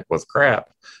pandemic was crap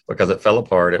because it fell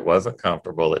apart. It wasn't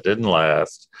comfortable. It didn't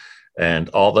last. And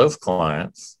all those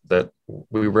clients that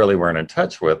we really weren't in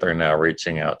touch with are now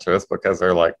reaching out to us because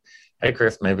they're like, hey,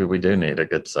 Chris, maybe we do need a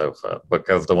good sofa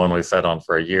because the one we sat on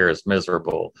for a year is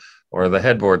miserable, or the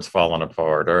headboard's fallen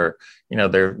apart, or,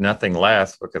 there nothing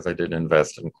lasts because they didn't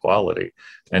invest in quality.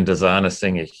 And design is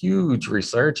seeing a huge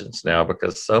resurgence now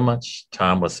because so much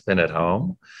time was spent at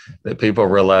home that people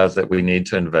realize that we need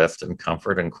to invest in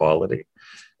comfort and quality.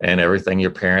 And everything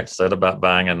your parents said about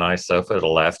buying a nice sofa,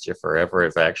 it'll last you forever,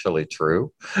 is actually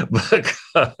true.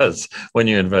 Because when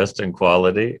you invest in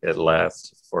quality, it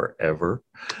lasts forever.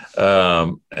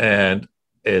 And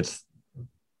it's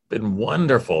been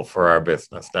wonderful for our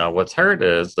business. Now, what's hurt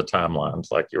is the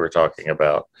timelines, like you were talking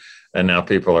about. And now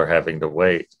people are having to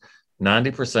wait.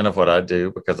 90% of what I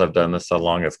do, because I've done this so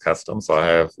long, is custom. So I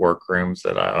have workrooms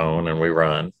that I own and we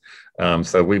run.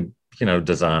 So we,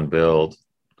 design, build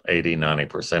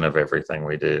 80-90% of everything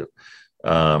we do.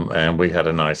 And we had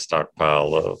a nice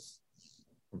stockpile of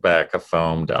back of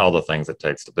foam, all the things it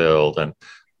takes to build. And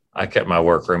I kept my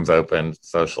workrooms open,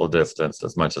 social distanced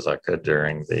as much as I could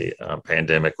during the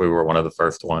pandemic. We were one of the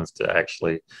first ones to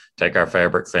actually take our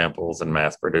fabric samples and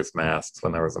mass produce masks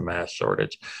when there was a mask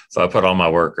shortage. So I put all my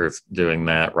workers doing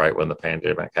that right when the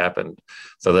pandemic happened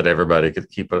so that everybody could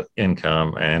keep an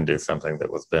income and do something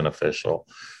that was beneficial.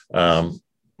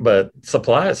 But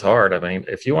supply is hard. I mean,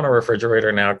 if you want a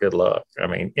refrigerator now, good luck. I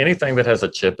mean, anything that has a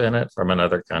chip in it from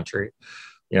another country,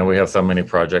 We have so many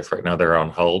projects right now that are on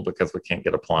hold because we can't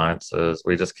get appliances.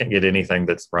 We just can't get anything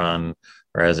that's run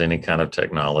or has any kind of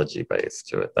technology base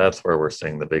to it. That's where we're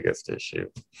seeing the biggest issue.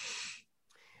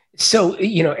 So,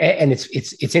 and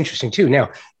it's interesting too.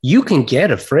 Now, you can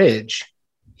get a fridge,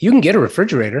 you can get a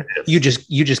refrigerator. Yes.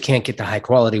 You just can't get the high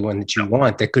quality one that you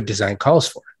want that good design calls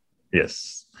for.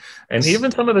 Yes. And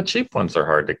even some of the cheap ones are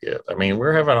hard to get. I mean,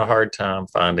 we're having a hard time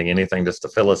finding anything just to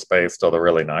fill a space till the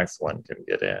really nice one can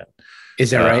get in.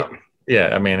 Is that right?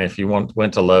 Yeah. I mean, if you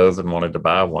went to Lowe's and wanted to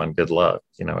buy one, good luck.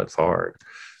 It's hard.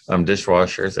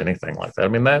 Dishwashers, anything like that. I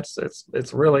mean,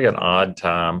 it's really an odd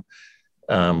time.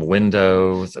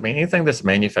 Windows, I mean, anything that's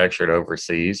manufactured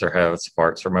overseas or has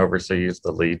parts from overseas,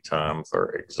 the lead times are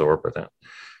exorbitant.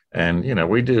 And,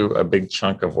 we do a big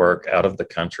chunk of work out of the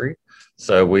country.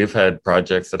 So we've had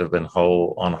projects that have been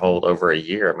on hold over a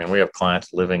year. I mean, we have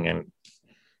clients living in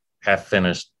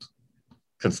half-finished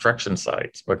construction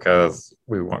sites because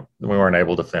we weren't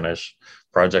able to finish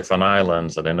projects on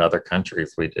islands, and in other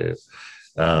countries we do.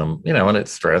 And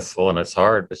it's stressful and it's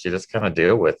hard, but you just kind of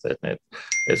deal with it. And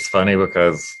it's funny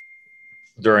because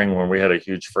when we had a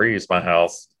huge freeze, my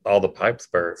house, all the pipes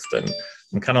burst, and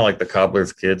I'm kind of like the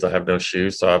cobbler's kids. I have no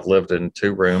shoes. So I've lived in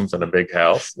 2 rooms in a big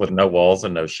house with no walls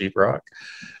and no sheetrock.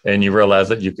 And you realize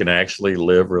that you can actually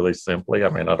live really simply. I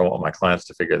mean, I don't want my clients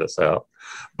to figure this out,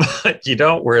 but you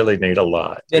don't really need a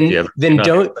lot. Then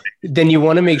you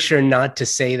want to make sure not to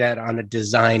say that on a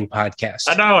design podcast.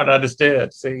 I know, and I just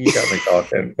did. See, you got me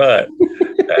talking. But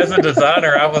as a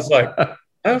designer, I was like,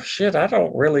 oh shit, I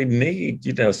don't really need,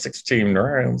 16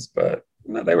 rooms, but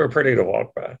they were pretty to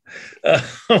walk by.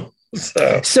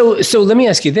 So let me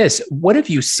ask you this. What have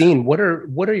you seen? What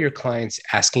are your clients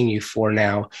asking you for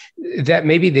now that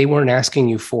maybe they weren't asking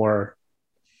you for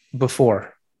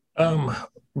before?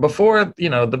 Before,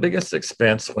 the biggest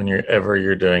expense when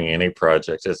you're doing any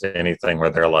project is anything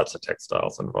where there are lots of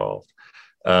textiles involved.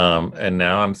 And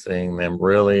now I'm seeing them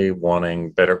really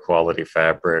wanting better quality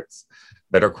fabrics,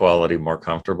 better quality, more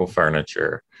comfortable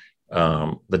furniture.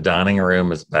 The dining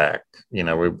room is back.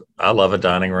 I love a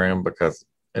dining room because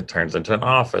it turns into an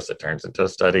office. It turns into a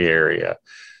study area.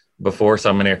 Before,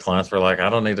 so many clients were like, I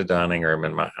don't need a dining room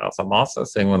in my house. I'm also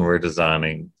seeing when we're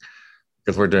designing,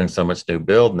 because we're doing so much new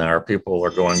build now, people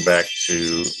are going back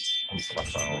to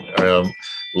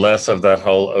less of that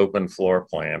whole open floor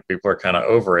plan. People are kind of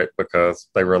over it because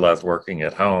they realize working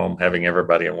at home, having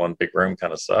everybody in one big room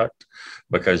kind of sucked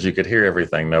because you could hear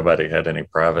everything. Nobody had any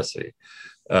privacy.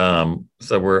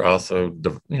 So we're also,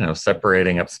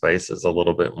 separating up spaces a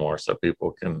little bit more so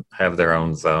people can have their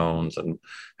own zones and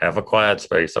have a quiet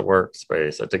space, a work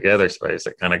space, a together space.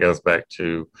 It kind of goes back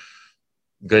to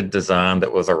good design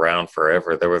that was around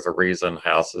forever. There was a reason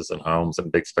houses and homes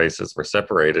and big spaces were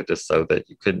separated, just so that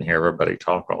you couldn't hear everybody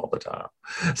talk all the time.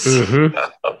 Mm-hmm.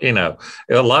 So,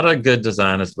 a lot of good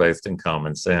design is based in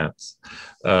common sense.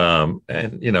 And,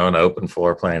 an open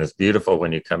floor plan is beautiful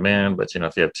when you come in, but,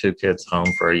 if you have 2 kids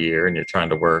home for a year and you're trying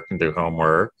to work and do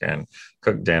homework and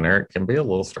cook dinner, it can be a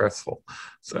little stressful.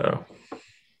 So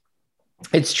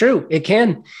it's true. It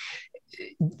can.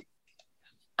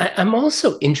 I'm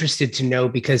also interested to know,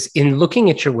 because in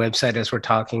looking at your website as we're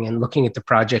talking and looking at the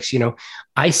projects,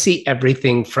 I see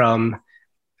everything from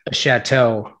a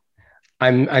chateau.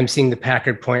 I'm seeing the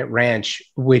Packard Point Ranch,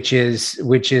 which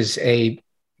is a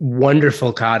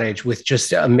wonderful cottage with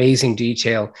just amazing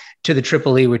detail, to the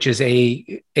Triple E, which is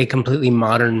a completely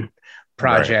modern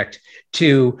project, right,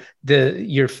 to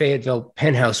your Fayetteville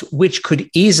penthouse, which could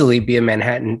easily be a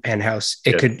Manhattan penthouse.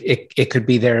 It could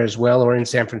be there as well, or in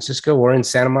San Francisco, or in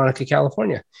Santa Monica,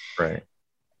 California. Right.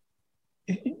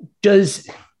 Is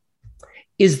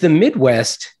the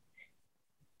Midwest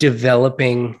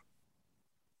developing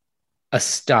a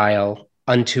style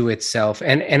unto itself?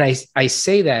 And I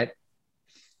say that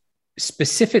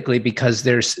specifically because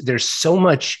there's so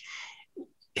much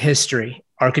history,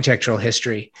 architectural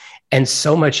history, and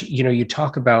so much, you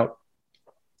talk about,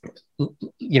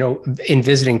 in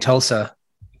visiting Tulsa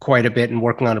quite a bit and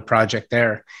working on a project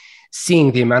there,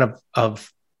 seeing the amount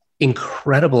of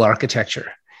incredible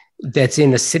architecture that's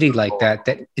in a city like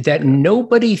that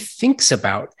nobody thinks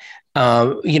about,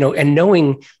 and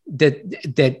knowing that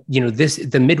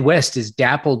the Midwest is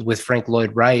dappled with Frank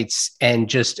Lloyd Wrights and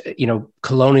just,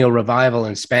 colonial revival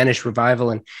and Spanish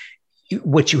revival. And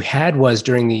what you had was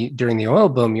during the oil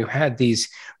boom, you had these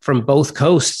from both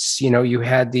coasts, you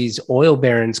had these oil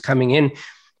barons coming in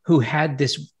who had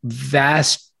this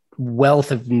vast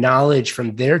wealth of knowledge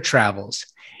from their travels,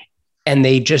 and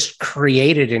they just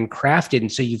created and crafted.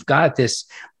 And so you've got this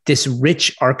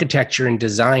rich architecture and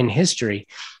design history.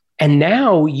 And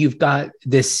now you've got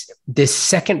this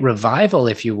second revival,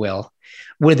 if you will,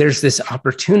 where there's this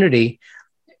opportunity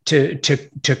to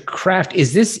craft.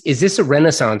 Is this a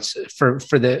renaissance for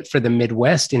the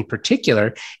Midwest in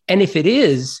particular? And if it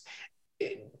is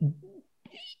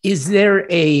there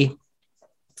a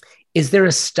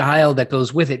style that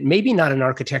goes with it? Maybe not an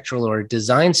architectural or a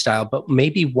design style, but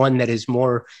maybe one that is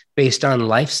more based on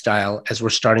lifestyle, as we're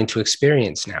starting to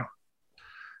experience now.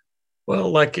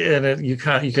 Well, like you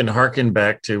can harken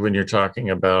back to when you're talking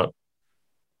about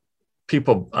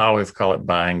people. I always call it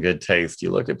buying good taste.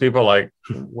 You look at people like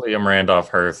William Randolph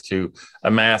Hearst, who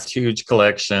amassed huge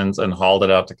collections and hauled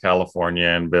it out to California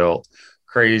and built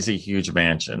crazy huge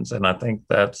mansions. And I think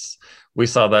we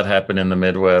saw that happen in the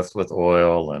Midwest with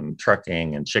oil and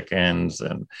trucking and chickens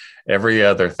and every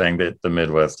other thing that the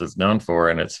Midwest is known for.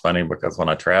 And it's funny because when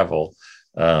I travel,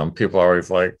 people are always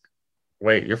like,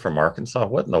 wait, you're from Arkansas?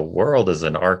 What in the world is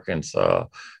in Arkansas?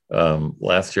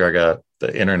 Last year, I got the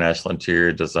International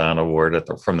Interior Design Award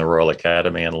from the Royal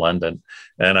Academy in London.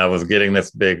 And I was getting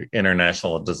this big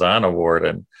International Design Award,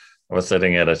 and I was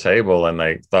sitting at a table and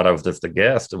they thought I was just a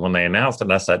guest. And when they announced it,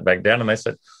 and I sat back down and they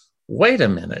said, wait a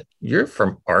minute, you're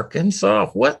from Arkansas?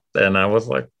 What? And I was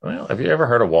like, well, have you ever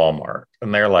heard of Walmart?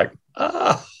 And they're like,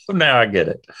 oh, now I get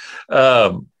it.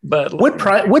 But what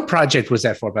project was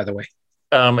that for, by the way?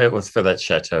 It was for that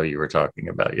chateau you were talking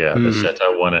about. Yeah, the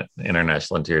chateau won it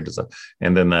International Interior Design.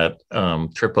 And then that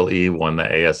Triple E won the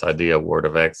ASID Award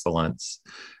of Excellence.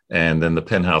 And then the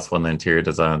Penthouse won the Interior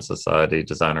Design Society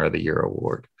Designer of the Year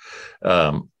Award.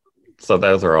 So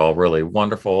those are all really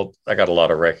wonderful. I got a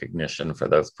lot of recognition for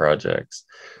those projects.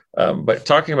 But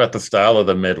talking about the style of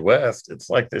the Midwest, it's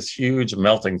like this huge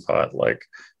melting pot. Like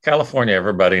California,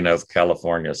 everybody knows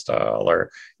California style,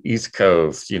 or East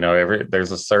Coast,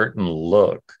 there's a certain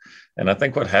look. And I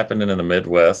think what happened in the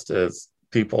Midwest is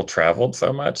people traveled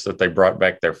so much that they brought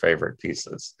back their favorite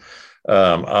pieces.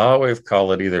 I always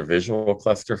call it either visual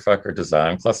clusterfuck or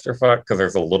design clusterfuck because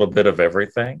there's a little bit of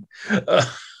everything.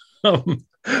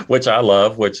 Which I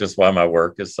love, which is why my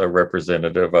work is so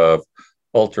representative of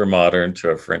ultra modern to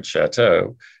a French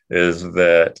chateau, is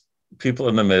that people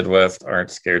in the Midwest aren't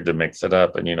scared to mix it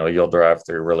up. And, you'll drive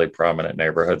through really prominent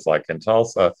neighborhoods like in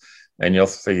Tulsa, and you'll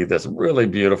see this really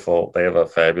beautiful, they have a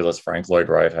fabulous Frank Lloyd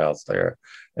Wright house there.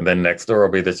 And then next door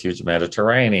will be this huge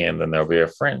Mediterranean, then there'll be a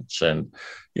French. And,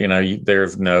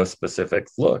 there's no specific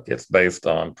look. It's based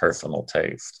on personal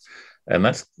taste. And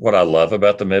that's what I love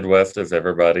about the Midwest, is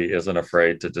everybody isn't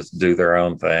afraid to just do their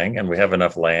own thing. And we have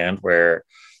enough land where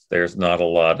there's not a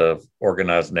lot of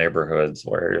organized neighborhoods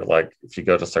where you're like, if you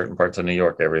go to certain parts of New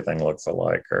York, everything looks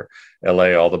alike, or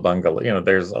LA, all the bungalow,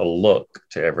 there's a look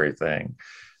to everything.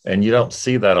 And you don't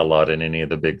see that a lot in any of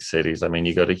the big cities. I mean,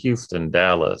 you go to Houston,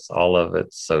 Dallas, all of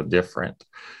it's so different.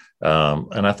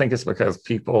 And I think it's because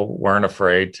people weren't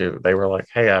afraid they were like,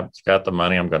 hey, I've got the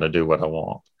money, I'm going to do what I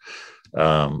want.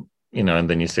 And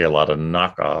then you see a lot of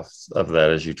knockoffs of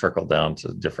that as you trickle down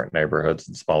to different neighborhoods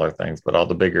and smaller things. But all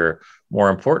the bigger, more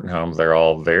important homes, they're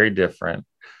all very different,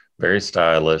 very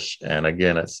stylish. And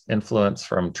again, it's influence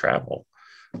from travel.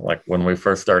 Like when we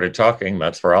first started talking,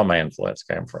 that's where all my influence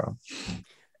came from.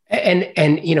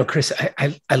 And Chris,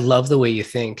 I love the way you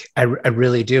think. I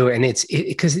really do. And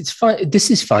because it's fun.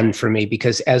 This is fun for me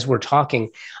because as we're talking,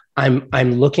 I'm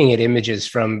looking at images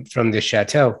from the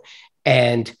chateau,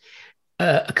 and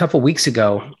a couple of weeks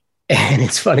ago, and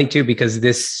it's funny too because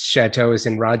this chateau is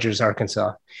in Rogers,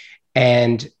 Arkansas,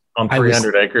 and on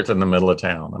 300 acres in the middle of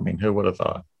town. I mean, who would have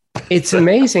thought? It's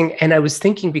amazing. And I was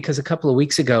thinking because a couple of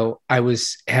weeks ago, I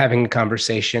was having a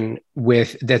conversation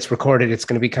that's recorded. It's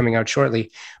going to be coming out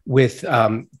shortly with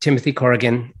Timothy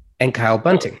Corrigan and Kyle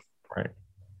Bunting. Right.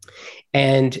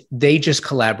 And they just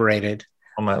collaborated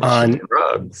on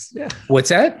rugs. Yeah. What's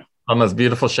that? On those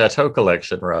beautiful chateau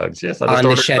collection rugs. Yes, I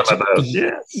just ordered some of those.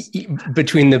 Yes.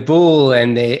 Between the Boule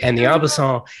and the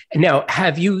Aubusson. Now,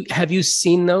 have you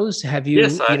seen those? Have you?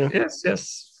 Yes,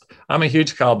 yes. I'm a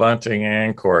huge Kyle Bunting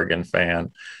and Corrigan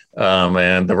fan.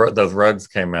 And those rugs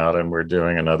came out, and we're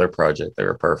doing another project they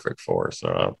were perfect for. So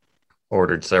I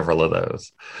ordered several of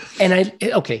those. And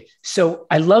so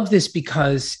I love this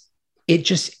because it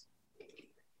just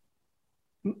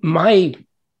my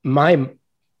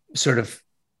sort of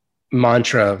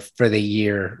mantra for the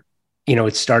year,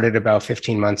 it started about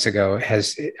 15 months ago,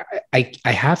 I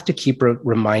have to keep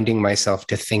reminding myself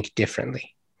to think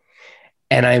differently.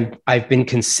 And I've been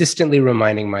consistently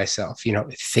reminding myself,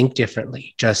 think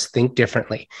differently, just think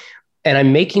differently. And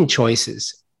I'm making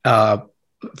choices for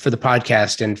the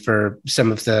podcast and for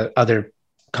some of the other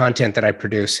content that I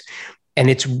produce. And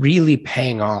it's really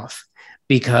paying off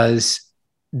because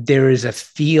there's a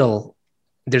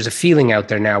feeling out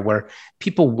there now where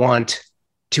people want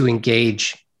to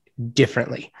engage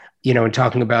differently, and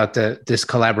talking about this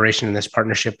collaboration and this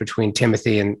partnership between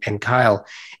Timothy and Kyle,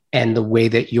 and the way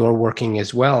that you're working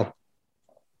as well.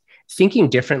 Thinking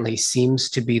differently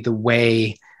seems to be the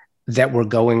way that we're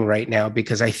going right now,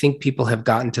 because I think people have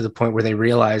gotten to the point where they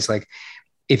realize, like,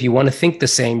 if you want to think the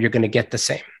same, you're going to get the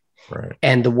same. Right.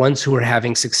 And the ones who are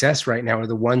having success right now are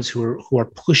the ones who are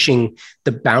pushing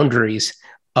the boundaries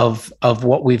of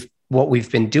what we've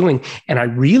been doing. And I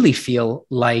really feel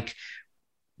like,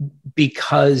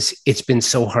 because it's been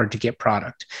so hard to get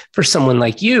product, for someone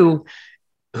like you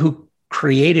who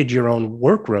created your own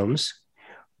workrooms,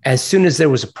 as soon as there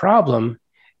was a problem,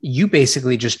 you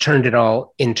basically just turned it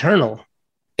all internal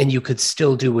and you could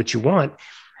still do what you want.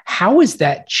 How has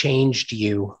that changed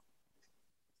you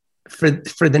for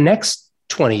the next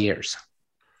 20 years?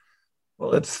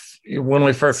 Well, it's when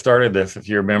we first started this, if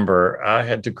you remember, I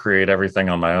had to create everything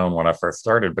on my own when I first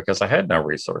started because I had no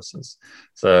resources.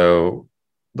 So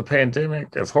the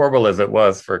pandemic, as horrible as it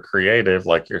was for creative,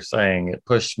 like you're saying, it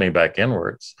pushed me back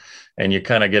inwards. And you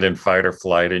kind of get in fight or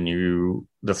flight and you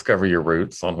discover your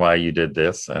roots on why you did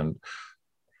this and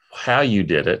how you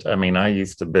did it. I mean, I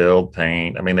used to build,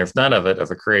 paint. I mean, there's none of it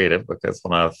as a creative, because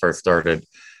when I first started,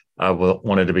 I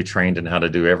wanted to be trained in how to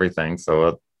do everything. So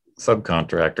a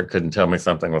subcontractor couldn't tell me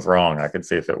something was wrong. I could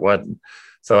see if it wasn't.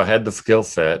 So I had the skill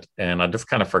set, and I just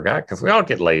kind of forgot, because we all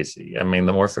get lazy. I mean,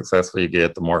 the more successful you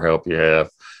get, the more help you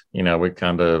have.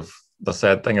 The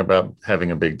sad thing about having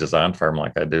a big design firm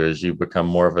like I do is you become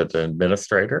more of an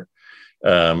administrator,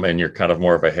 and you're kind of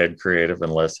more of a head creative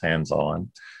and less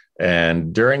hands-on.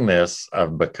 And during this,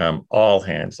 I've become all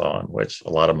hands-on, which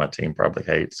a lot of my team probably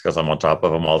hates, because I'm on top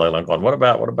of them all day long going, what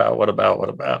about?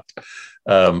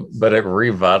 But it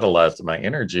revitalized my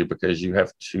energy, because you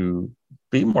have to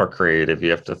be more creative.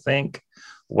 You have to think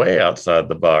way outside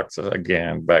the box.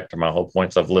 Again, back to my whole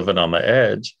points of living on the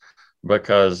edge,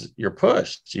 because you're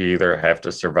pushed. You either have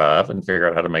to survive and figure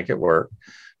out how to make it work,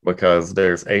 because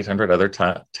there's 800 other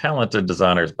talented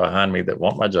designers behind me that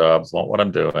want my jobs, want what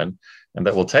I'm doing, and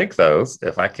that will take those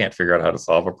if I can't figure out how to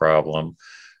solve a problem.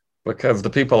 Because the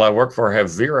people I work for have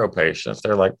zero patience.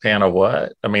 They're like, Panna,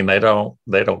 what? I mean, they don't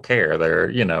care.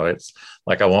 It's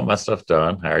like, I want my stuff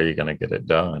done. How are you going to get it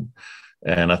done?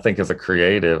 And I think as a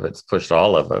creative, it's pushed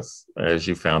all of us, as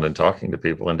you found in talking to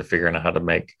people, into figuring out how to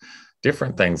make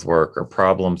different things work or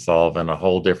problem solve in a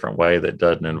whole different way that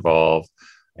doesn't involve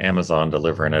Amazon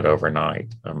delivering it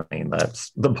overnight. I mean,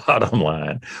 that's the bottom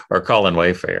line. Or calling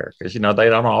Wayfair, because, they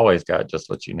don't always got just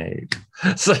what you need.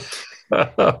 So,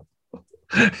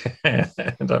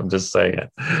 and I'm just saying,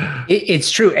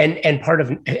 it's true. And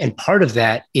part of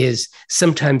that is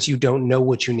sometimes you don't know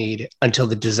what you need until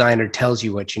the designer tells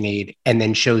you what you need and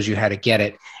then shows you how to get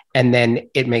it. And then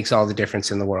it makes all the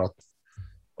difference in the world.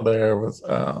 There was,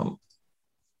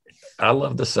 I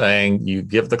love the saying, you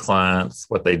give the clients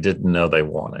what they didn't know they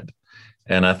wanted.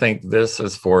 And I think this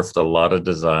has forced a lot of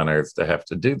designers to have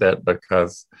to do that,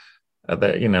 because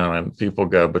and people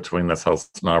go between this whole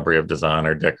snobbery of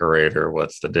designer, decorator,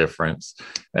 what's the difference?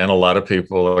 And a lot of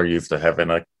people are used to having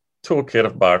a toolkit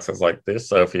of boxes like this.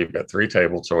 So if you've got 3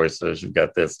 table choices, you've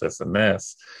got this, this, and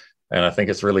this. And I think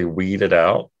it's really weeded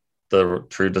out the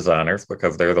true designers,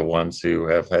 because they're the ones who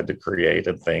have had to create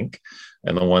and think,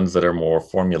 and the ones that are more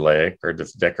formulaic or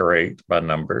just decorate by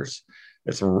numbers.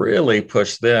 It's really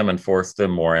pushed them and forced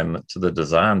them more into the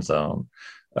design zone,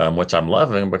 which I'm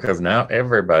loving, because now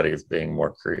everybody's being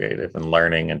more creative and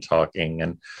learning and talking.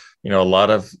 And, a lot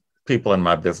of people in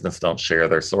my business don't share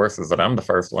their sources, and I'm the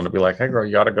first one to be like, hey girl,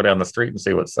 you ought to go down the street and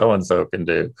see what so-and-so can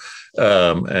do.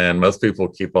 And most people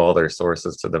keep all their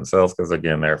sources to themselves, because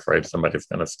again, they're afraid somebody's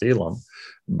going to steal them.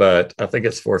 But I think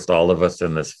it's forced all of us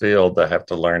in this field to have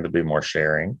to learn to be more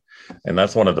sharing. And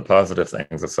that's one of the positive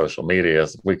things of social media,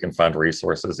 is we can find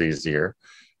resources easier.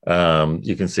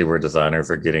 You can see where designers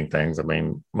are getting things. I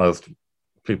mean, most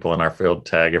people in our field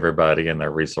tag everybody in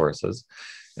their resources.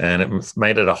 And it's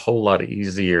made it a whole lot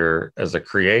easier as a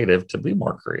creative to be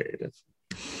more creative.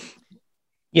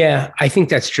 Yeah, I think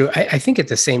that's true. I think at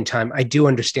the same time, I do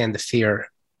understand the fear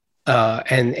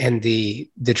and the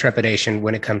trepidation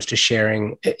when it comes to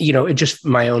sharing, just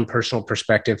my own personal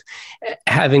perspective,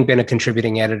 having been a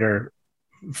contributing editor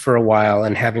for a while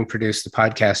and having produced the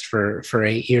podcast for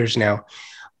 8 years now.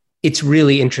 It's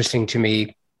really interesting to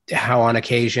me how on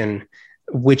occasion,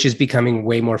 which is becoming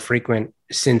way more frequent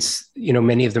since,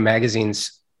 many of the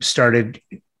magazines started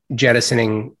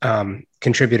jettisoning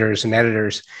contributors and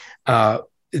editors,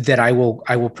 that I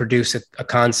will produce a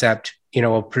concept,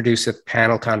 I'll produce a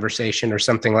panel conversation or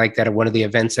something like that at one of the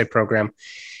events I program.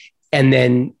 And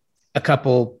then a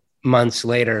couple months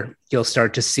later, you'll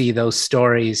start to see those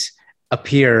stories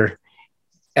appear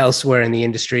elsewhere in the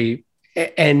industry.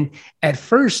 And at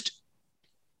first,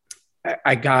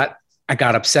 I got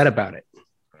upset about it.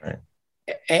 Right.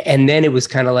 And then it was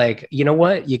kind of like, you know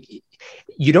what?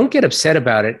 You don't get upset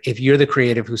about it if you're the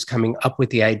creative who's coming up with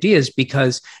the ideas,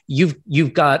 because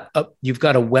you've got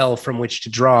a well from which to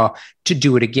draw to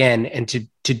do it again, and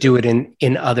to do it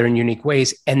in other and unique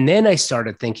ways. And then I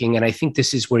started thinking, and I think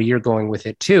this is where you're going with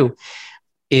it too,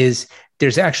 is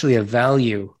there's actually a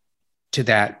value to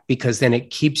that, because then it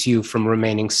keeps you from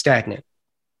remaining stagnant.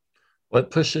 Well,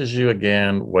 it pushes you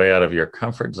again way out of your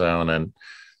comfort zone. And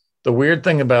the weird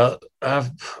thing about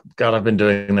I've been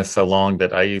doing this so long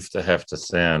that I used to have to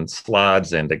send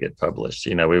slides in to get published.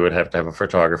 We would have to have a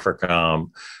photographer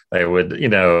come. They would,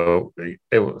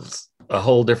 it was a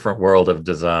whole different world of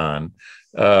design.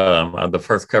 The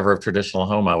first cover of Traditional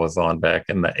Home I was on back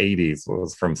in the 80s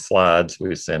was from slides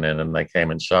we sent in, and they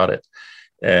came and shot it.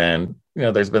 And,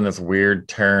 there's been this weird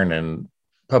turn in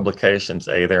publications.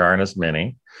 A, there aren't as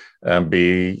many.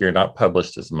 B, you're not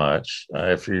published as much.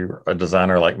 If you're a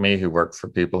designer like me who works for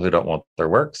people who don't want their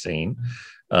work seen,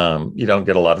 you don't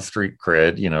get a lot of street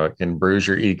cred. It can bruise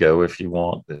your ego if you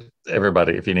want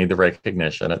everybody. If you need the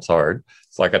recognition, it's hard.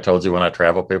 It's like I told you, when I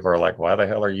travel, people are like, why the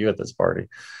hell are you at this party?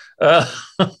 Uh,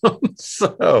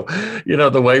 so,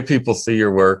 the way people see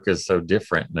your work is so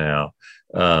different now.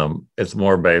 It's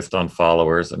more based on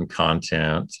followers and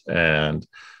content, and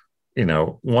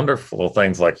wonderful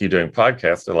things like you doing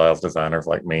podcasts allows designers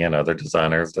like me and other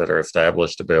designers that are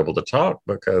established to be able to talk,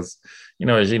 because,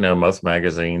 as most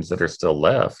magazines that are still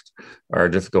left are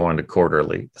just going to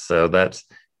quarterly. So that's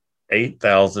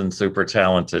 8,000 super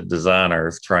talented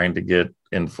designers trying to get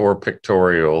in 4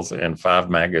 pictorials and 5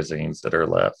 magazines that are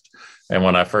left. And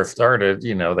when I first started,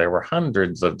 there were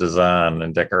hundreds of design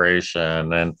and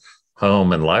decoration and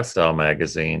home and lifestyle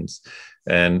magazines.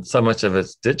 And so much of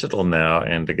it's digital now.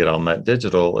 And to get on that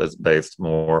digital is based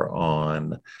more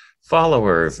on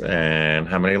followers and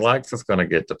how many likes it's going to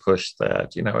get to push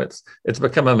that. It's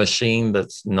become a machine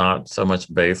that's not so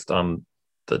much based on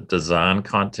the design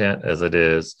content as it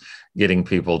is getting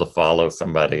people to follow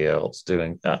somebody else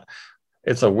doing that.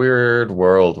 It's a weird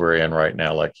world we're in right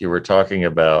now, like you were talking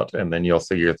about, and then you'll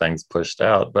see your things pushed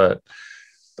out. But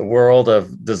the world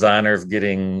of designers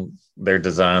getting their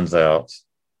designs out,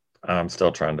 I'm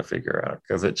still trying to figure out,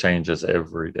 because it changes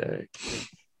every day.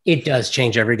 It does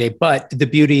change every day, but the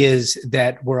beauty is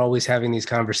that we're always having these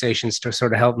conversations to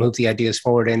sort of help move the ideas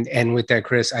forward. And with that,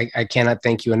 Chris, I cannot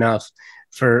thank you enough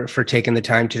for taking the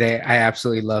time today. I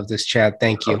absolutely love this chat.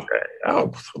 Thank you. Okay.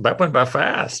 Oh, that went by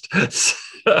fast.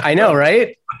 I know,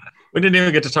 right? We didn't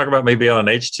even get to talk about me being on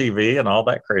HTV and all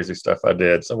that crazy stuff I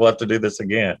did. So we'll have to do this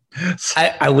again.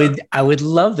 I would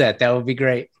love that. That would be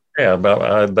great. Yeah,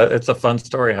 but it's a fun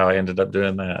story how I ended up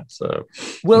doing that. So,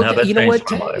 well, you know what?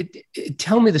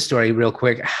 Tell me the story real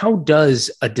quick. How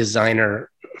does a designer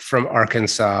from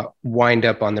Arkansas wind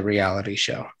up on the reality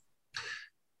show?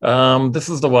 This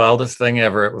is the wildest thing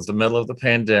ever. It was the middle of the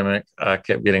pandemic. I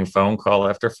kept getting phone call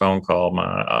after phone call.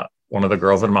 One of the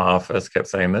girls in my office kept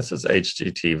saying, "This is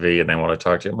HGTV, and they want to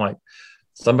talk to you." I'm like,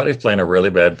 somebody's playing a really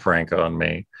bad prank on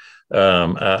me.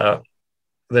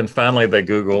 Then finally they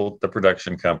Googled the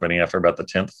production company after about the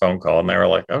 10th phone call, and they were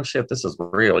like, "Oh shit, this is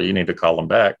real. You need to call them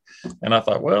back." And I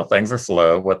thought, well, things are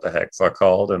slow. What the heck? So I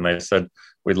called, and they said,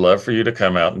 "We'd love for you to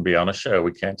come out and be on a show.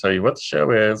 We can't tell you what the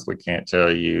show is. We can't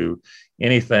tell you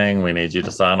anything. We need you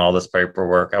to sign all this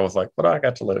paperwork." I was like, what do I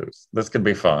got to lose? This could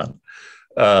be fun.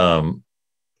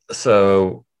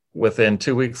 So within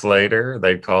 2 weeks later,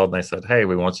 they called and they said, "Hey,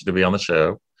 we want you to be on the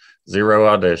show." Zero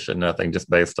audition, nothing, just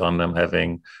based on them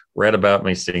having read about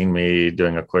me, seen me,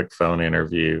 doing a quick phone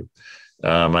interview.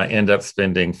 I end up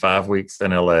spending 5 weeks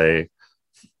in LA,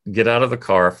 get out of the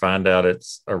car, find out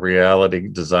it's a reality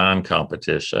design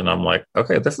competition. I'm like,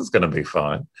 okay, this is going to be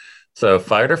fun. So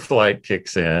fight or flight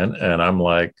kicks in, and I'm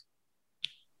like,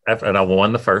 and I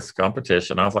won the first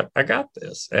competition. I was like, I got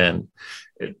this. And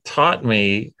it taught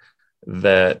me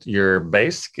that your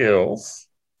base skills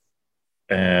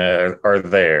are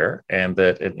there, and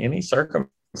that in any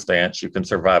circumstance you can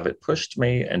survive. It pushed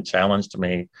me and challenged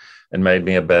me and made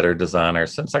me a better designer.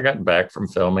 Since I got back from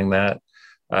filming that,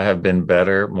 I have been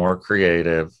better, more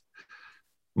creative,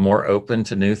 more open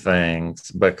to new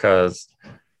things, because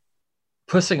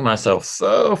pushing myself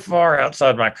so far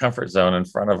outside my comfort zone in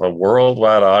front of a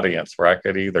worldwide audience where I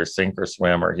could either sink or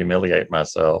swim or humiliate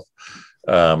myself,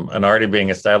 and already being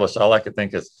established, all I could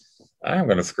think is, I'm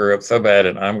going to screw up so bad,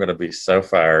 and I'm going to be so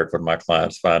fired when my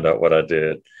clients find out what I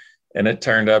did. And it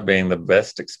turned out being the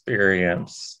best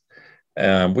experience.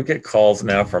 We get calls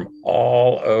now from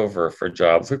all over for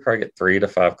jobs. We probably get 3 to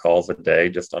 5 calls a day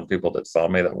just on people that saw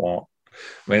me that want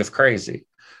I mean, it's crazy.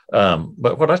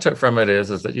 But what I took from it is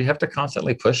that you have to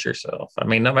constantly push yourself. I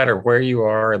mean, no matter where you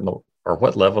are in the or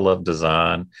what level of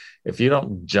design, if you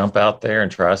don't jump out there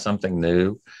and try something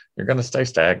new, you're going to stay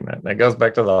stagnant. And it goes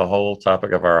back to the whole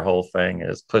topic of our whole thing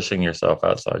is pushing yourself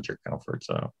outside your comfort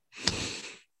zone.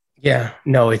 Yeah,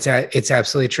 no, it's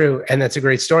absolutely true. And that's a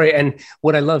great story. And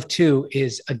what I love too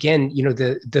is, again,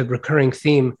 the recurring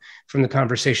theme from the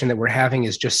conversation that we're having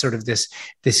is just sort of this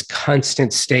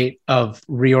constant state of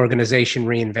reorganization,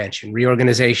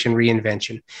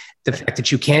 reinvention, the fact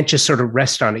that you can't just sort of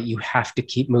rest on it. You have to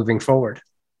keep moving forward.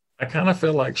 I kind of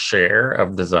feel like Cher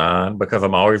of design because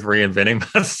I'm always reinventing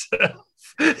myself.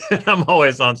 I'm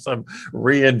always on some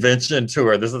reinvention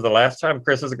tour. This is the last time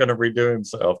Chris is going to redo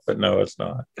himself, but no, it's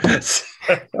not.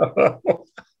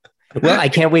 Well, I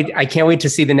can't wait to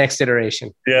see the next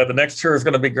iteration. Yeah, the next tour is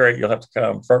going to be great. You'll have to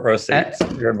come front row seats.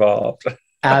 You're involved.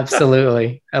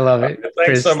 Absolutely. I love it. Thanks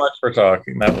Chris. So much for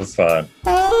talking. That was fun.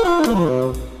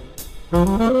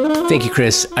 Thank you,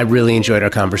 Chris. I really enjoyed our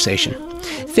conversation.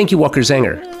 Thank you, Walker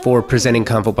Zanger, for presenting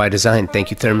Convo by Design. Thank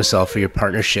you, ThermaSol, for your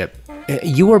partnership.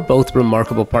 You are both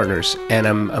remarkable partners, and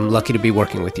I'm lucky to be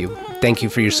working with you. Thank you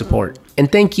for your support.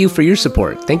 And thank you for your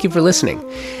support. Thank you for listening.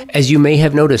 As you may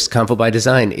have noticed, Convo by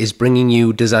Design is bringing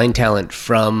you design talent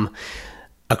from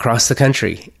across the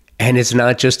country. And it's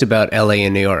not just about LA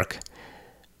and New York,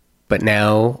 but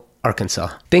now Arkansas.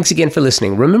 Thanks again for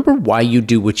listening. Remember why you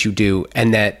do what you do,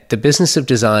 and that the business of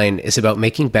design is about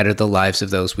making better the lives of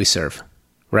those we serve,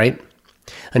 right?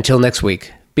 Until next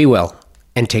week, be well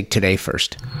and take today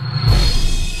first.